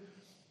be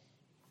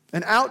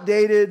an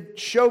outdated,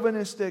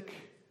 chauvinistic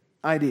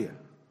idea.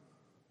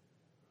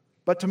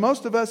 But to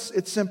most of us,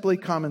 it's simply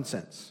common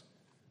sense.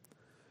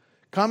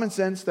 Common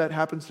sense that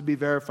happens to be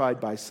verified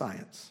by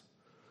science.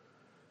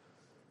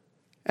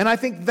 And I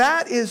think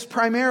that is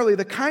primarily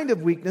the kind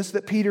of weakness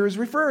that Peter is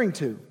referring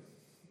to.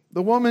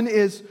 The woman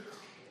is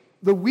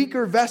the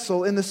weaker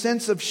vessel in the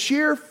sense of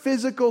sheer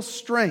physical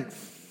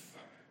strength.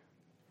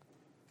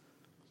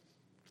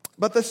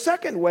 But the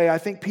second way I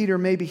think Peter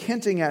may be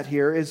hinting at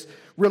here is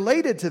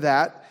related to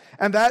that,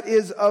 and that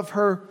is of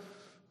her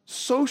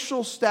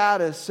social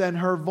status and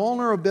her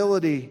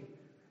vulnerability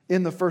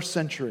in the first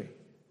century.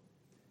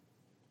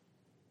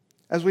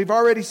 As we've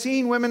already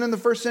seen, women in the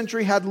first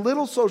century had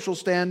little social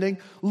standing,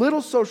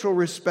 little social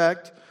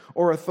respect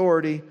or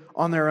authority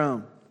on their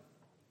own.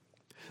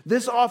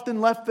 This often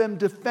left them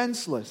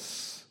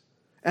defenseless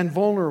and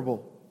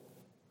vulnerable.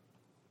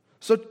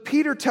 So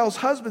Peter tells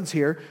husbands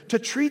here to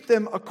treat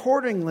them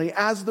accordingly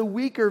as the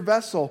weaker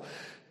vessel,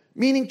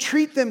 meaning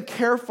treat them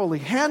carefully,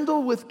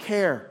 handle with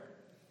care.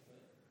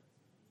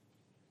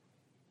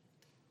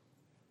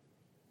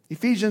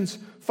 Ephesians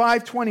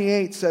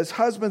 5:28 says,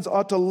 husbands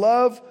ought to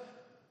love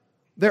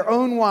their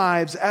own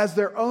wives as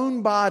their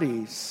own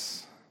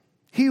bodies.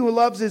 He who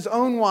loves his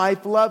own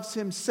wife loves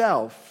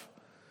himself.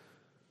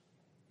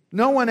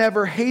 No one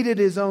ever hated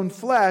his own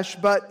flesh,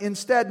 but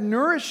instead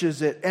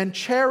nourishes it and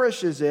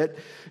cherishes it,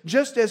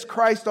 just as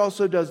Christ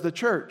also does the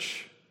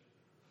church.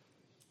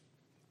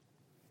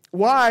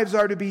 Wives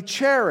are to be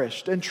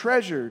cherished and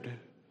treasured.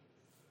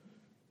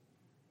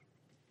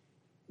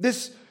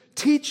 This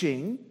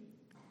teaching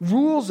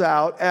rules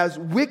out as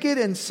wicked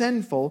and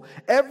sinful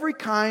every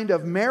kind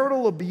of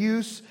marital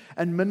abuse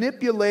and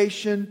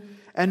manipulation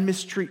and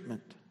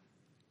mistreatment.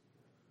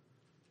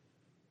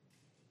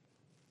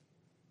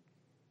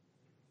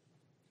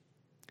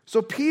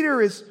 So Peter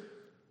is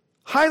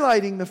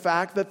highlighting the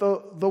fact that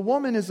the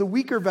woman is the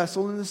weaker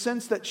vessel in the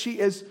sense that she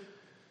is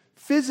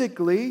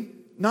physically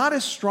not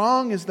as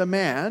strong as the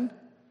man,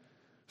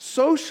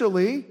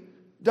 socially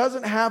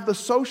doesn't have the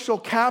social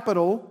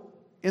capital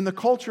in the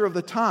culture of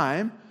the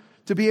time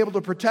to be able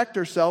to protect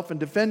herself and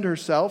defend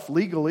herself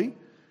legally.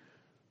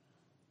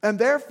 And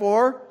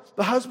therefore,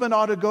 the husband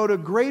ought to go to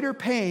greater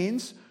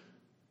pains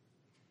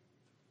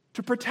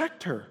to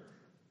protect her,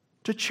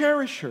 to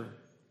cherish her,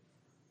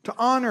 to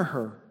honor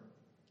her.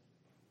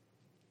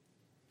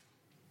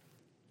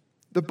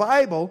 The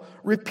Bible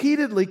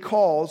repeatedly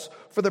calls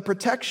for the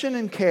protection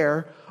and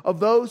care of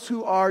those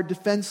who are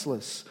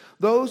defenseless,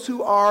 those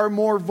who are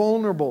more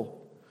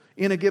vulnerable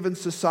in a given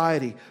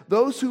society,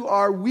 those who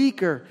are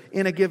weaker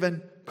in a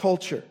given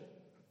culture.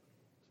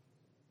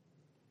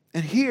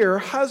 And here,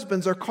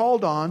 husbands are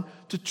called on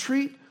to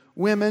treat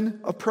women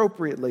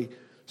appropriately.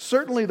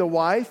 Certainly the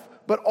wife,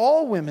 but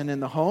all women in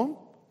the home.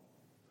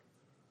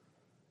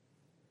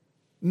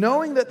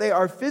 Knowing that they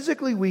are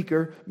physically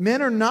weaker,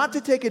 men are not to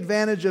take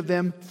advantage of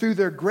them through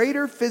their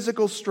greater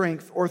physical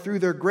strength or through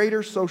their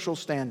greater social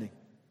standing.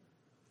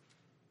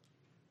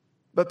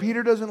 But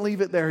Peter doesn't leave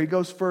it there. He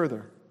goes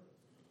further.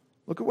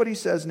 Look at what he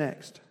says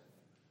next.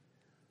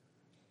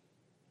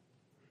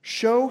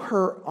 Show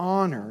her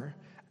honor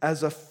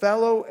as a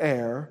fellow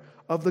heir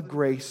of the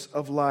grace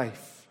of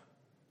life.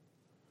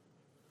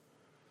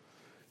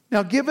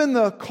 Now, given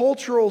the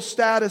cultural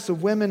status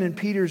of women in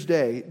Peter's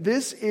day,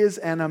 this is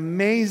an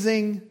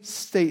amazing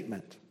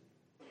statement.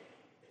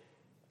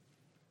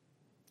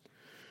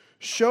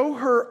 Show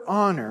her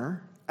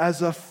honor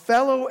as a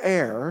fellow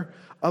heir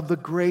of the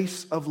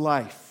grace of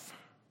life.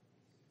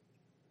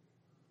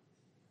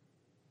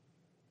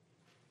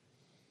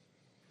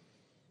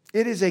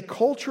 It is a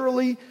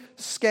culturally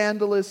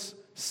scandalous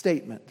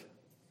statement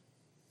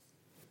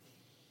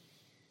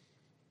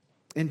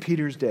in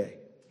Peter's day.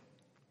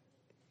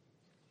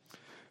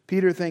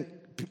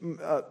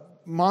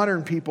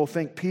 Modern people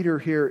think Peter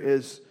here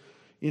is,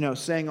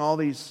 saying all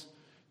these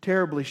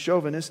terribly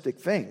chauvinistic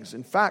things.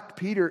 In fact,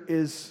 Peter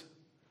is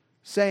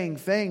saying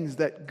things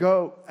that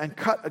go and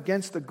cut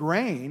against the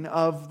grain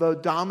of the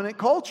dominant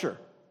culture.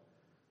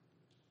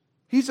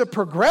 He's a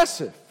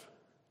progressive.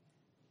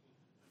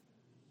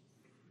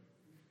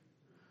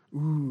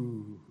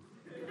 Ooh.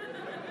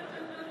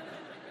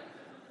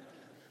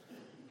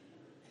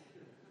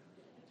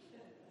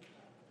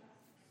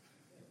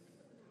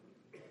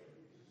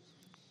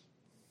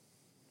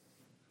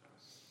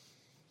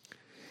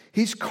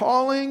 He's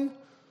calling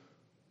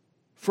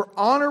for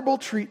honorable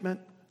treatment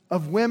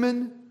of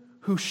women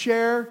who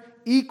share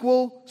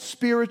equal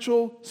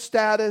spiritual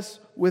status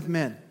with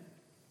men.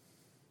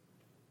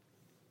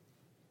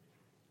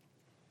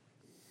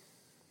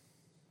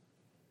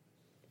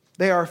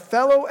 They are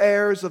fellow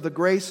heirs of the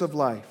grace of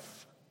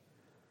life.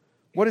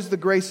 What is the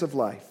grace of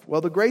life?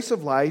 Well, the grace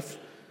of life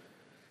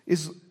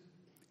is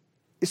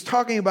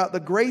talking about the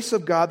grace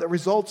of God that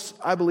results,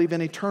 I believe,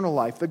 in eternal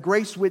life. The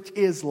grace which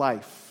is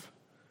life.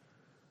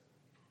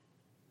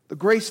 The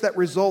grace that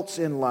results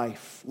in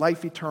life,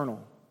 life eternal.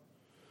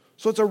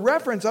 So it's a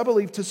reference, I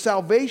believe, to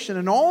salvation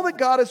and all that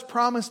God has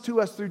promised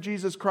to us through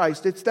Jesus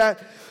Christ. It's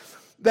that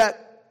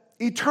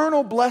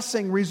eternal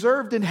blessing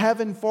reserved in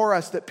heaven for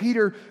us that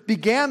Peter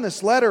began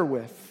this letter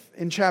with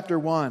in chapter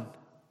 1.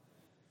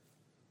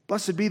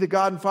 Blessed be the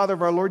God and Father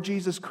of our Lord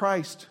Jesus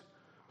Christ,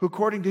 who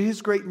according to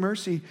His great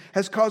mercy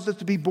has caused us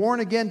to be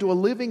born again to a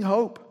living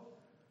hope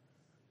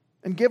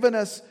and given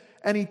us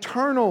an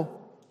eternal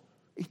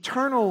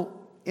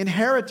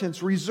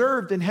inheritance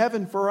reserved in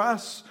heaven for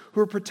us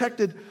who are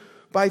protected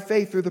by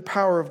faith through the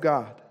power of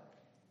God.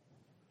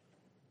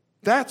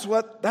 That's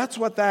what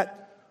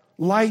that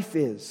life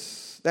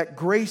is, that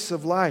grace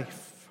of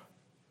life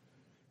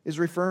is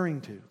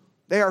referring to.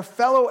 They are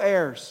fellow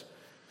heirs,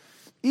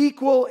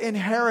 equal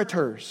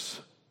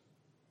inheritors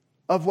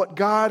of what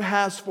God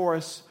has for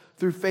us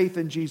through faith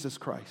in Jesus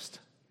Christ.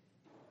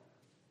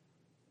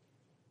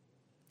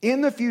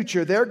 In the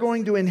future, they're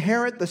going to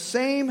inherit the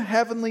same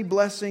heavenly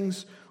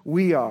blessings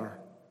we are.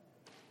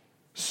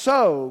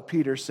 So,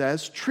 Peter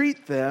says,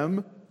 treat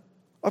them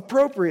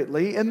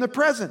appropriately in the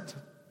present.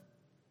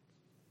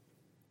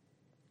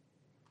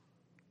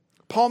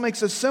 Paul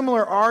makes a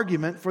similar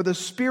argument for the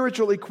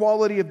spiritual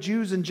equality of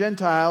Jews and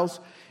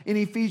Gentiles in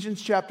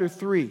Ephesians chapter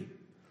 3.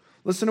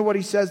 Listen to what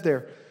he says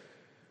there.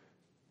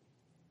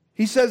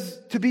 He says,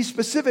 to be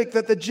specific,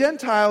 that the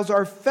Gentiles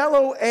are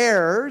fellow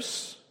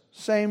heirs,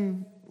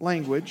 same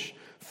language,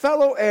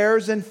 fellow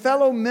heirs and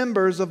fellow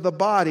members of the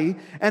body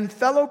and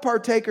fellow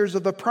partakers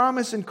of the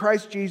promise in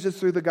Christ Jesus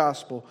through the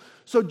gospel.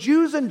 So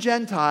Jews and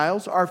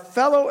Gentiles are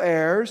fellow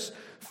heirs,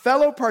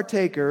 fellow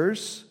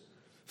partakers,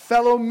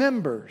 fellow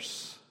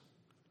members.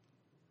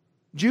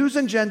 Jews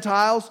and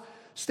Gentiles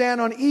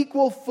stand on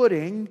equal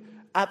footing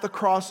at the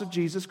cross of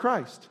Jesus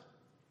Christ.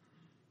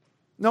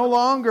 No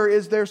longer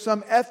is there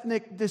some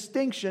ethnic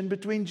distinction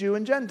between Jew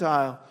and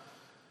Gentile.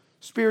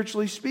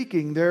 Spiritually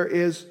speaking, there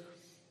is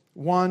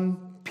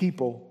one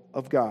people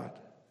of God.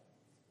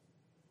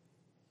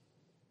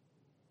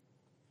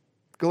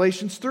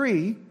 Galatians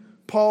 3,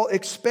 Paul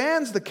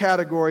expands the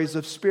categories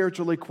of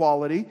spiritual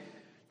equality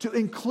to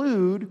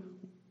include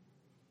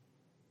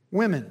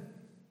women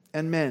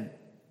and men.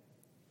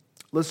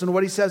 Listen to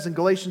what he says in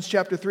Galatians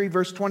chapter 3,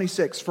 verse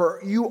 26.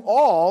 For you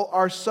all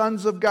are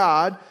sons of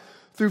God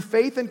through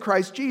faith in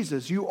Christ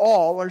Jesus. You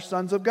all are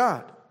sons of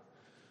God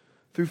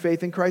through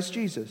faith in Christ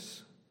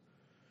Jesus.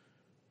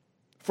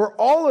 For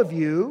all of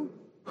you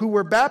who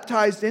were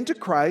baptized into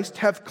Christ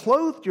have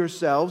clothed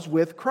yourselves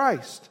with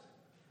Christ.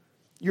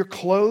 You're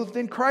clothed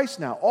in Christ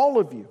now, all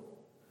of you.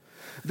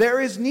 There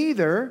is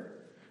neither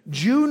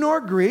Jew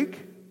nor Greek.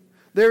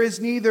 There is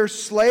neither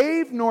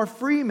slave nor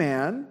free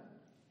man.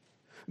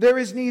 There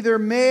is neither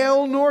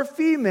male nor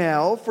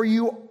female, for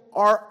you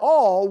are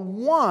all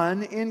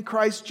one in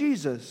Christ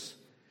Jesus.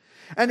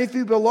 And if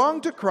you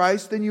belong to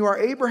Christ, then you are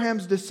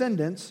Abraham's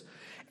descendants,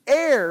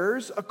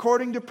 heirs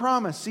according to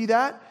promise. See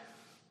that?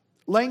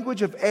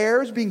 language of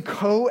heirs, being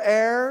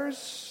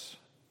co-heirs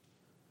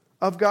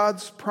of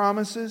God's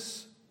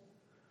promises.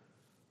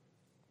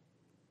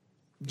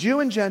 Jew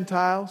and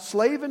Gentile,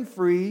 slave and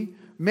free,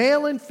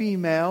 male and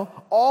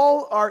female,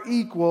 all are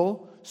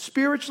equal,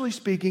 spiritually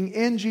speaking,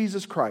 in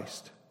Jesus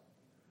Christ.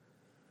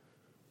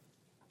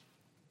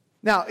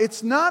 Now,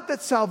 it's not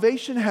that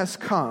salvation has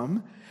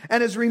come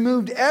and has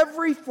removed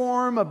every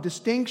form of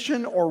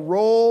distinction or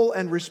role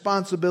and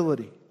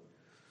responsibility.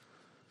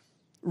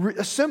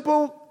 A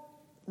simple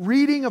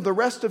reading of the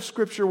rest of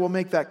Scripture will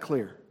make that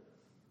clear.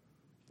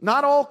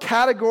 Not all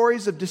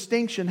categories of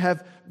distinction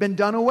have been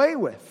done away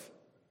with.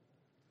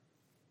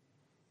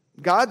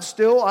 God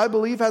still, I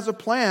believe, has a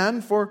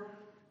plan for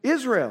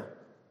Israel.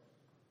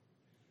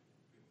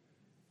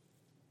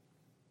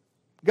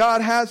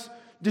 God has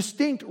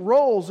distinct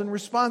roles and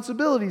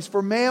responsibilities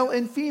for male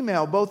and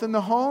female, both in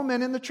the home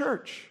and in the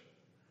church.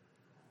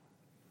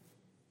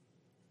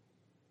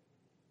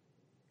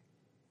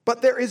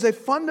 But there is a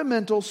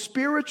fundamental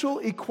spiritual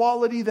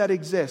equality that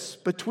exists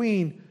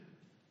between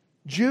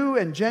Jew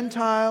and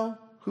Gentile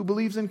who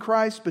believes in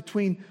Christ,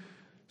 between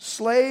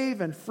slave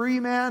and free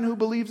man who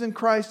believes in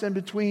Christ, and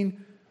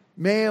between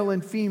male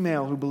and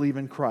female who believe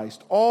in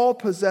Christ. All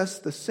possess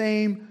the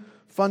same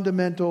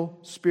fundamental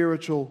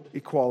spiritual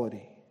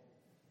equality.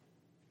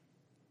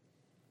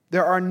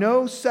 There are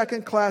no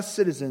second-class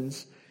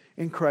citizens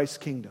in Christ's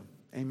kingdom.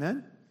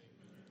 Amen?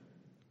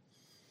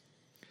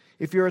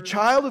 If you're a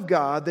child of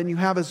God, then you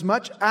have as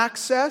much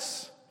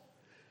access,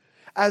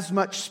 as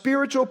much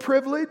spiritual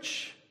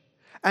privilege,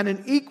 and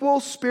an equal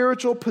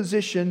spiritual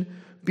position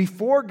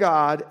before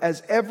God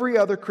as every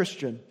other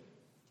Christian,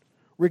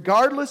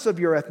 regardless of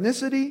your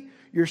ethnicity,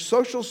 your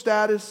social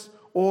status,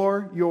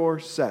 or your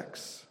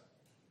sex.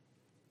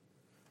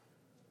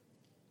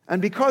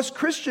 And because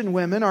Christian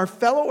women are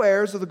fellow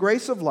heirs of the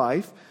grace of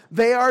life,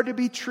 they are to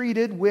be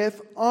treated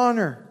with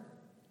honor.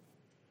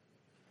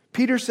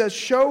 Peter says,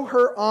 show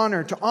her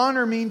honor. To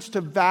honor means to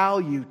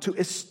value, to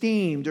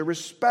esteem, to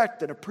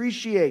respect and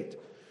appreciate.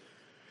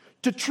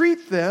 To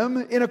treat them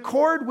in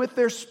accord with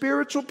their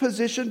spiritual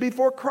position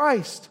before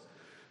Christ.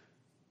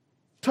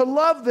 To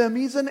love them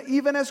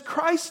even as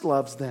Christ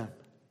loves them.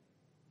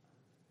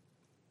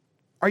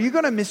 Are you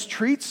going to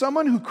mistreat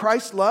someone who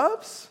Christ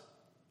loves?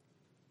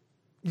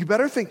 You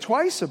better think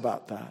twice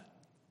about that.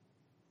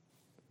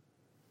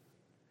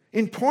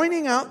 In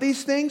pointing out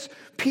these things,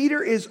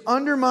 Peter is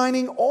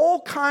undermining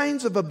all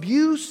kinds of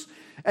abuse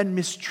and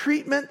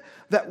mistreatment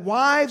that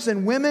wives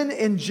and women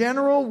in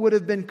general would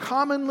have been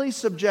commonly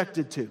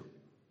subjected to.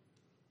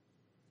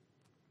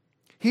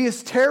 He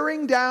is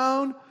tearing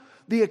down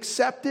the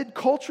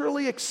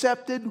culturally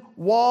accepted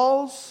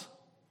walls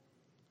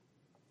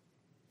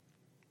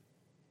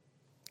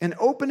and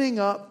opening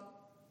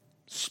up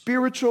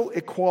spiritual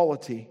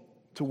equality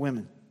to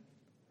women.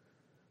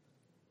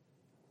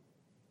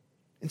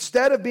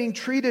 Instead of being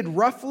treated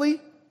roughly,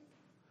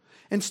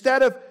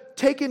 instead of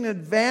taking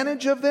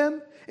advantage of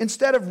them,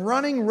 instead of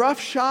running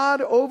roughshod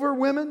over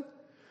women,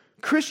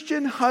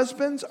 Christian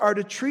husbands are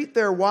to treat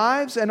their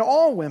wives and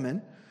all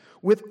women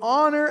with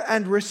honor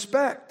and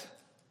respect.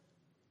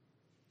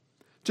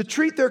 To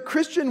treat their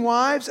Christian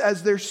wives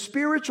as their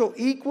spiritual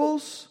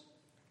equals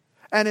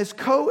and as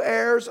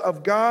co-heirs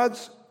of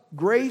God's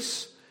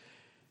grace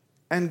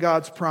and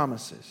God's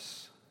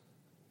promises.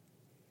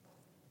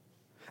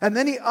 And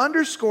then he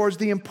underscores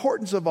the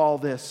importance of all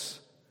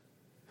this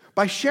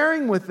by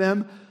sharing with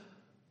them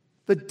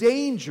the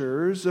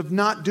dangers of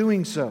not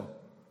doing so.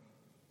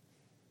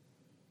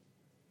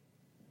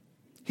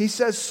 He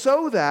says,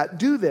 so that,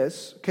 do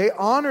this,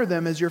 honor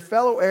them as your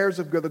fellow heirs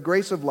of the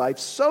grace of life,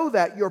 so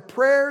that your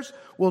prayers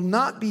will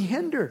not be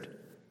hindered.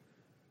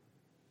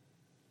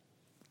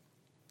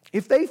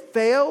 If they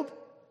failed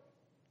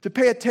to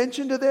pay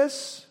attention to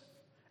this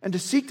and to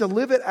seek to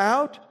live it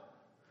out,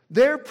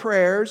 their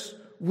prayers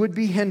would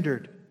be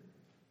hindered.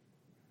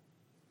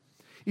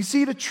 You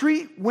see, to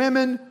treat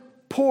women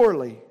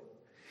poorly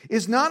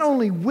is not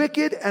only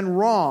wicked and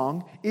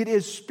wrong, it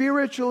is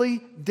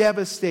spiritually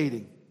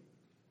devastating.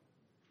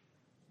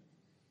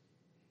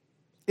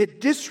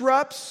 It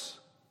disrupts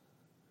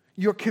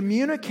your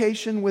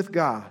communication with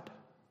God.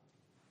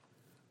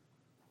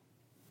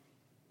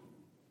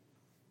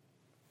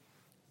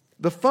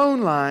 The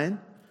phone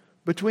line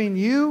between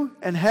you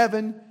and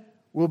heaven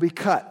will be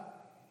cut.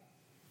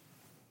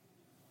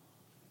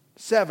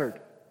 Severed.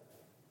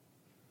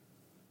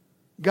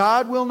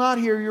 God will not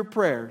hear your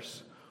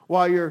prayers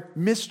while you're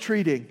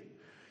mistreating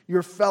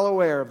your fellow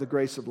heir of the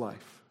grace of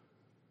life.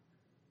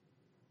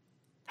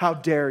 How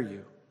dare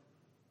you?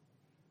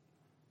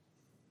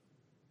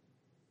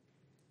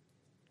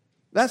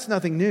 That's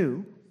nothing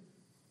new.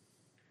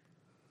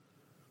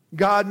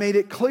 God made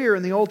it clear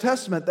in the Old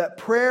Testament that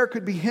prayer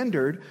could be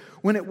hindered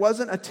when it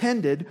wasn't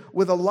attended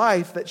with a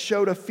life that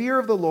showed a fear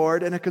of the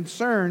Lord and a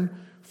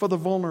concern for the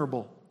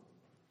vulnerable,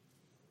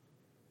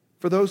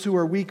 for those who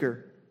are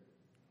weaker.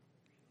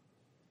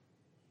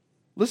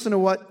 Listen to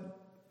what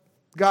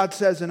God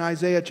says in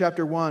Isaiah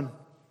chapter 1,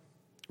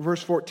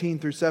 verse 14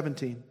 through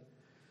 17.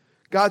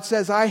 God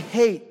says, I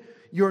hate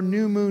your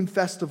new moon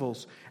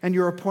festivals and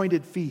your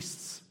appointed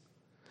feasts.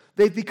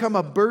 They've become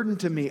a burden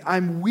to me.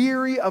 I'm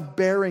weary of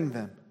bearing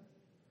them.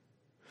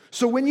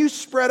 So when you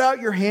spread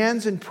out your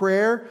hands in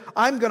prayer,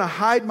 I'm going to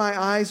hide my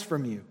eyes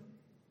from you.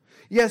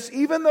 Yes,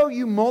 even though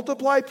you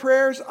multiply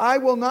prayers, I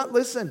will not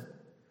listen,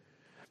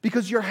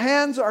 because your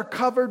hands are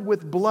covered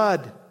with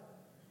blood.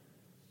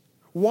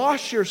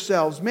 Wash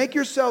yourselves, make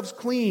yourselves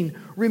clean,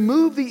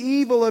 remove the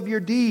evil of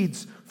your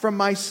deeds from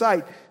my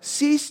sight.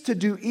 Cease to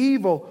do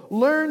evil,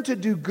 learn to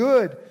do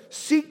good,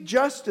 seek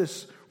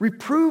justice,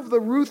 reprove the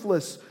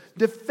ruthless,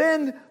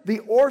 defend the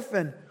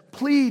orphan,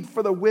 plead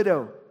for the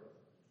widow.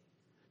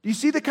 Do you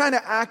see the kind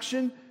of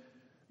action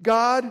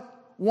God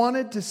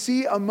wanted to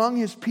see among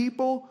His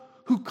people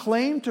who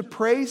claimed to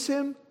praise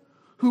Him,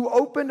 who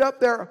opened up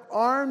their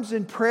arms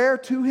in prayer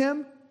to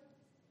Him?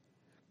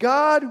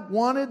 God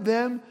wanted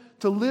them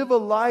to live a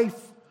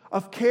life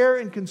of care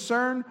and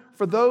concern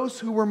for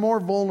those who were more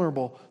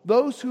vulnerable,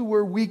 those who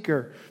were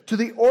weaker, to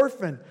the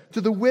orphan,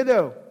 to the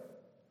widow.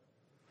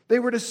 They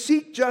were to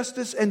seek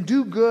justice and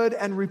do good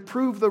and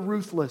reprove the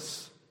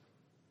ruthless.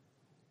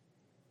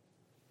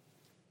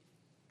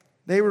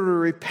 They were to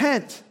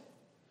repent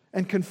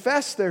and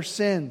confess their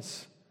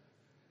sins,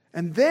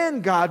 and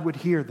then God would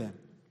hear them.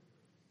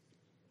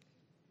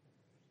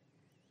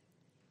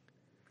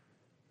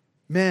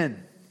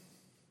 Men,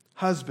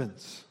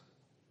 husbands,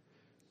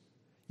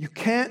 you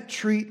can't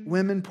treat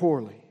women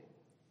poorly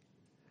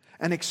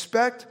and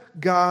expect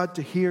God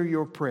to hear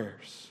your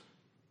prayers.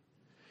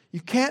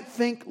 You can't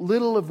think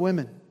little of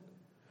women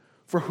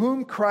for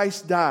whom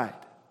Christ died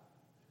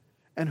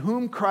and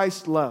whom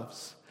Christ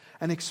loves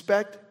and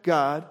expect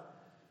God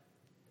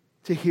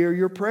to hear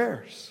your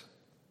prayers.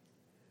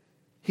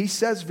 He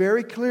says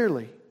very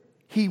clearly,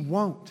 He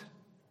won't.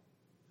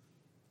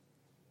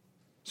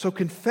 So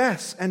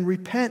confess and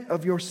repent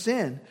of your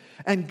sin,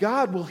 and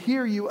God will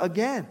hear you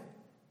again.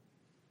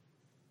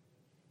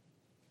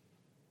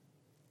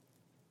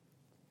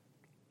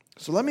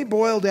 So let me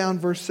boil down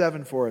verse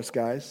 7 for us,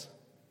 guys.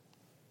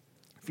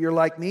 If you're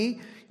like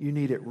me, you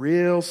need it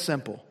real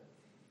simple.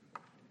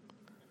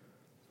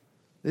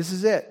 This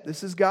is it.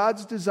 This is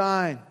God's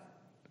design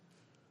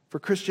for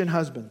Christian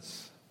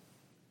husbands.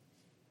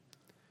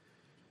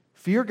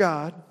 Fear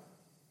God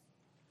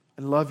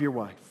and love your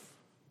wife.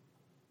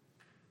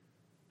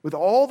 With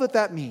all that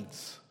that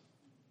means.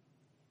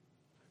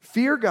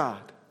 Fear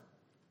God.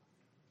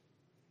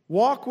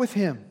 Walk with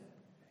Him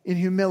in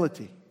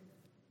humility.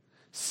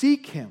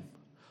 Seek Him.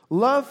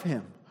 Love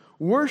Him.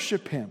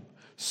 Worship Him.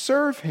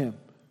 Serve Him.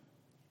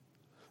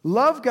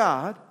 Love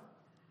God.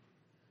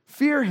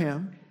 Fear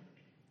Him.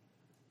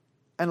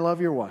 And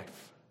love your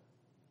wife.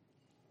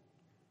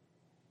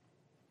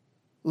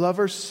 Love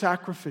her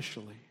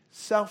sacrificially,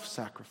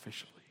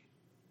 self-sacrificially.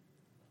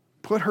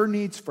 Put her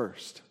needs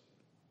first.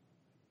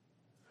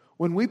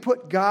 When we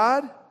put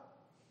God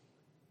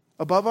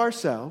above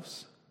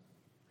ourselves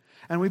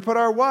and we put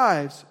our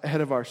wives ahead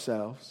of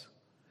ourselves,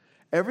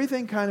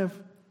 everything kind of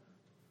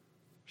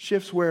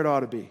shifts where it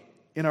ought to be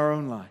in our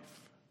own life.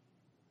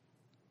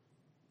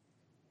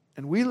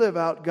 And we live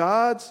out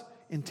God's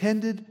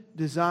intended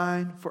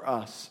design for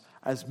us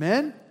as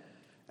men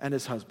and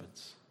as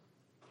husbands.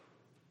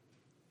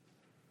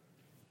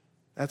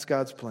 That's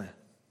God's plan.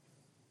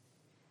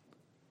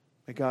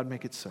 May God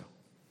make it so.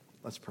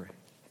 Let's pray.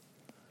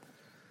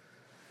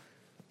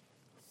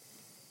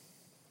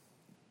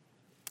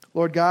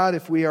 Lord God,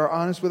 if we are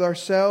honest with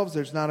ourselves,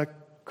 there's not a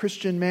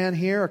Christian man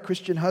here, a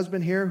Christian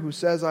husband here who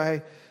says,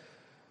 I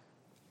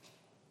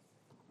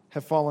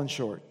have fallen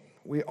short.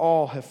 We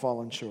all have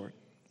fallen short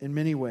in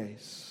many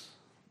ways.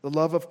 The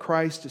love of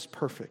Christ is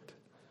perfect.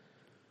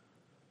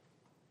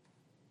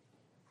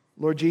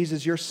 Lord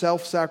Jesus, your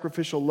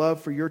self-sacrificial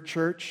love for your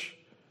church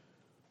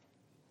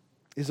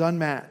is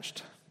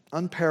unmatched,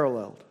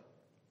 unparalleled,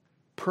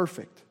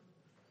 perfect,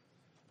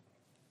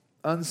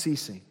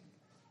 unceasing.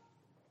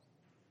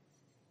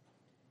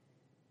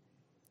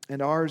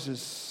 And ours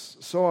is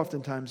so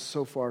oftentimes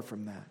so far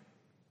from that.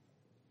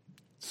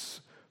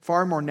 It's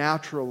far more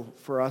natural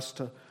for us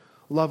to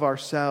love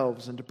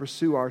ourselves and to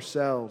pursue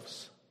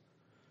ourselves.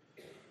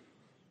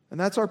 And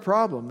that's our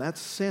problem. That's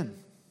sin.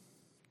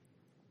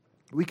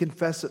 We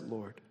confess it,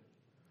 Lord.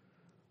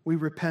 We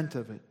repent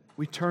of it.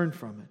 We turn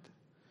from it.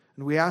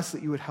 And we ask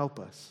that you would help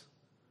us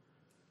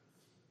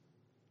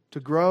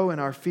to grow in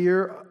our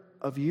fear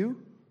of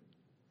you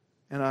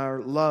and our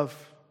love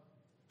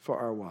for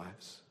our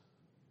wives.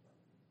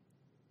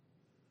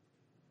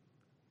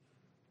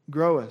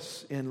 Grow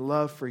us in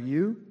love for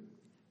you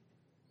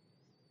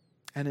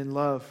and in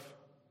love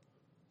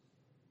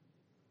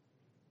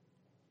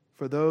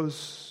for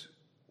those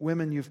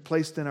women you've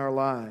placed in our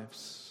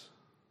lives,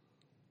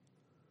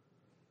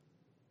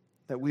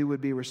 that we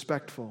would be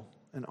respectful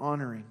and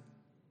honoring,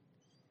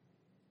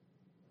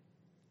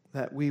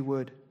 that we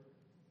would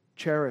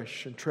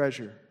cherish and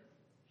treasure.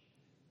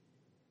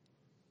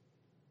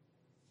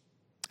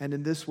 And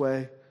in this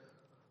way,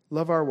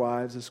 love our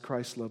wives as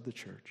Christ loved the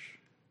church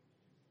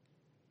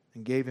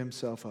and gave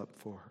himself up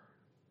for her.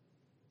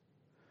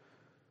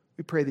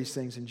 We pray these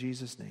things in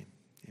Jesus' name.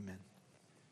 Amen.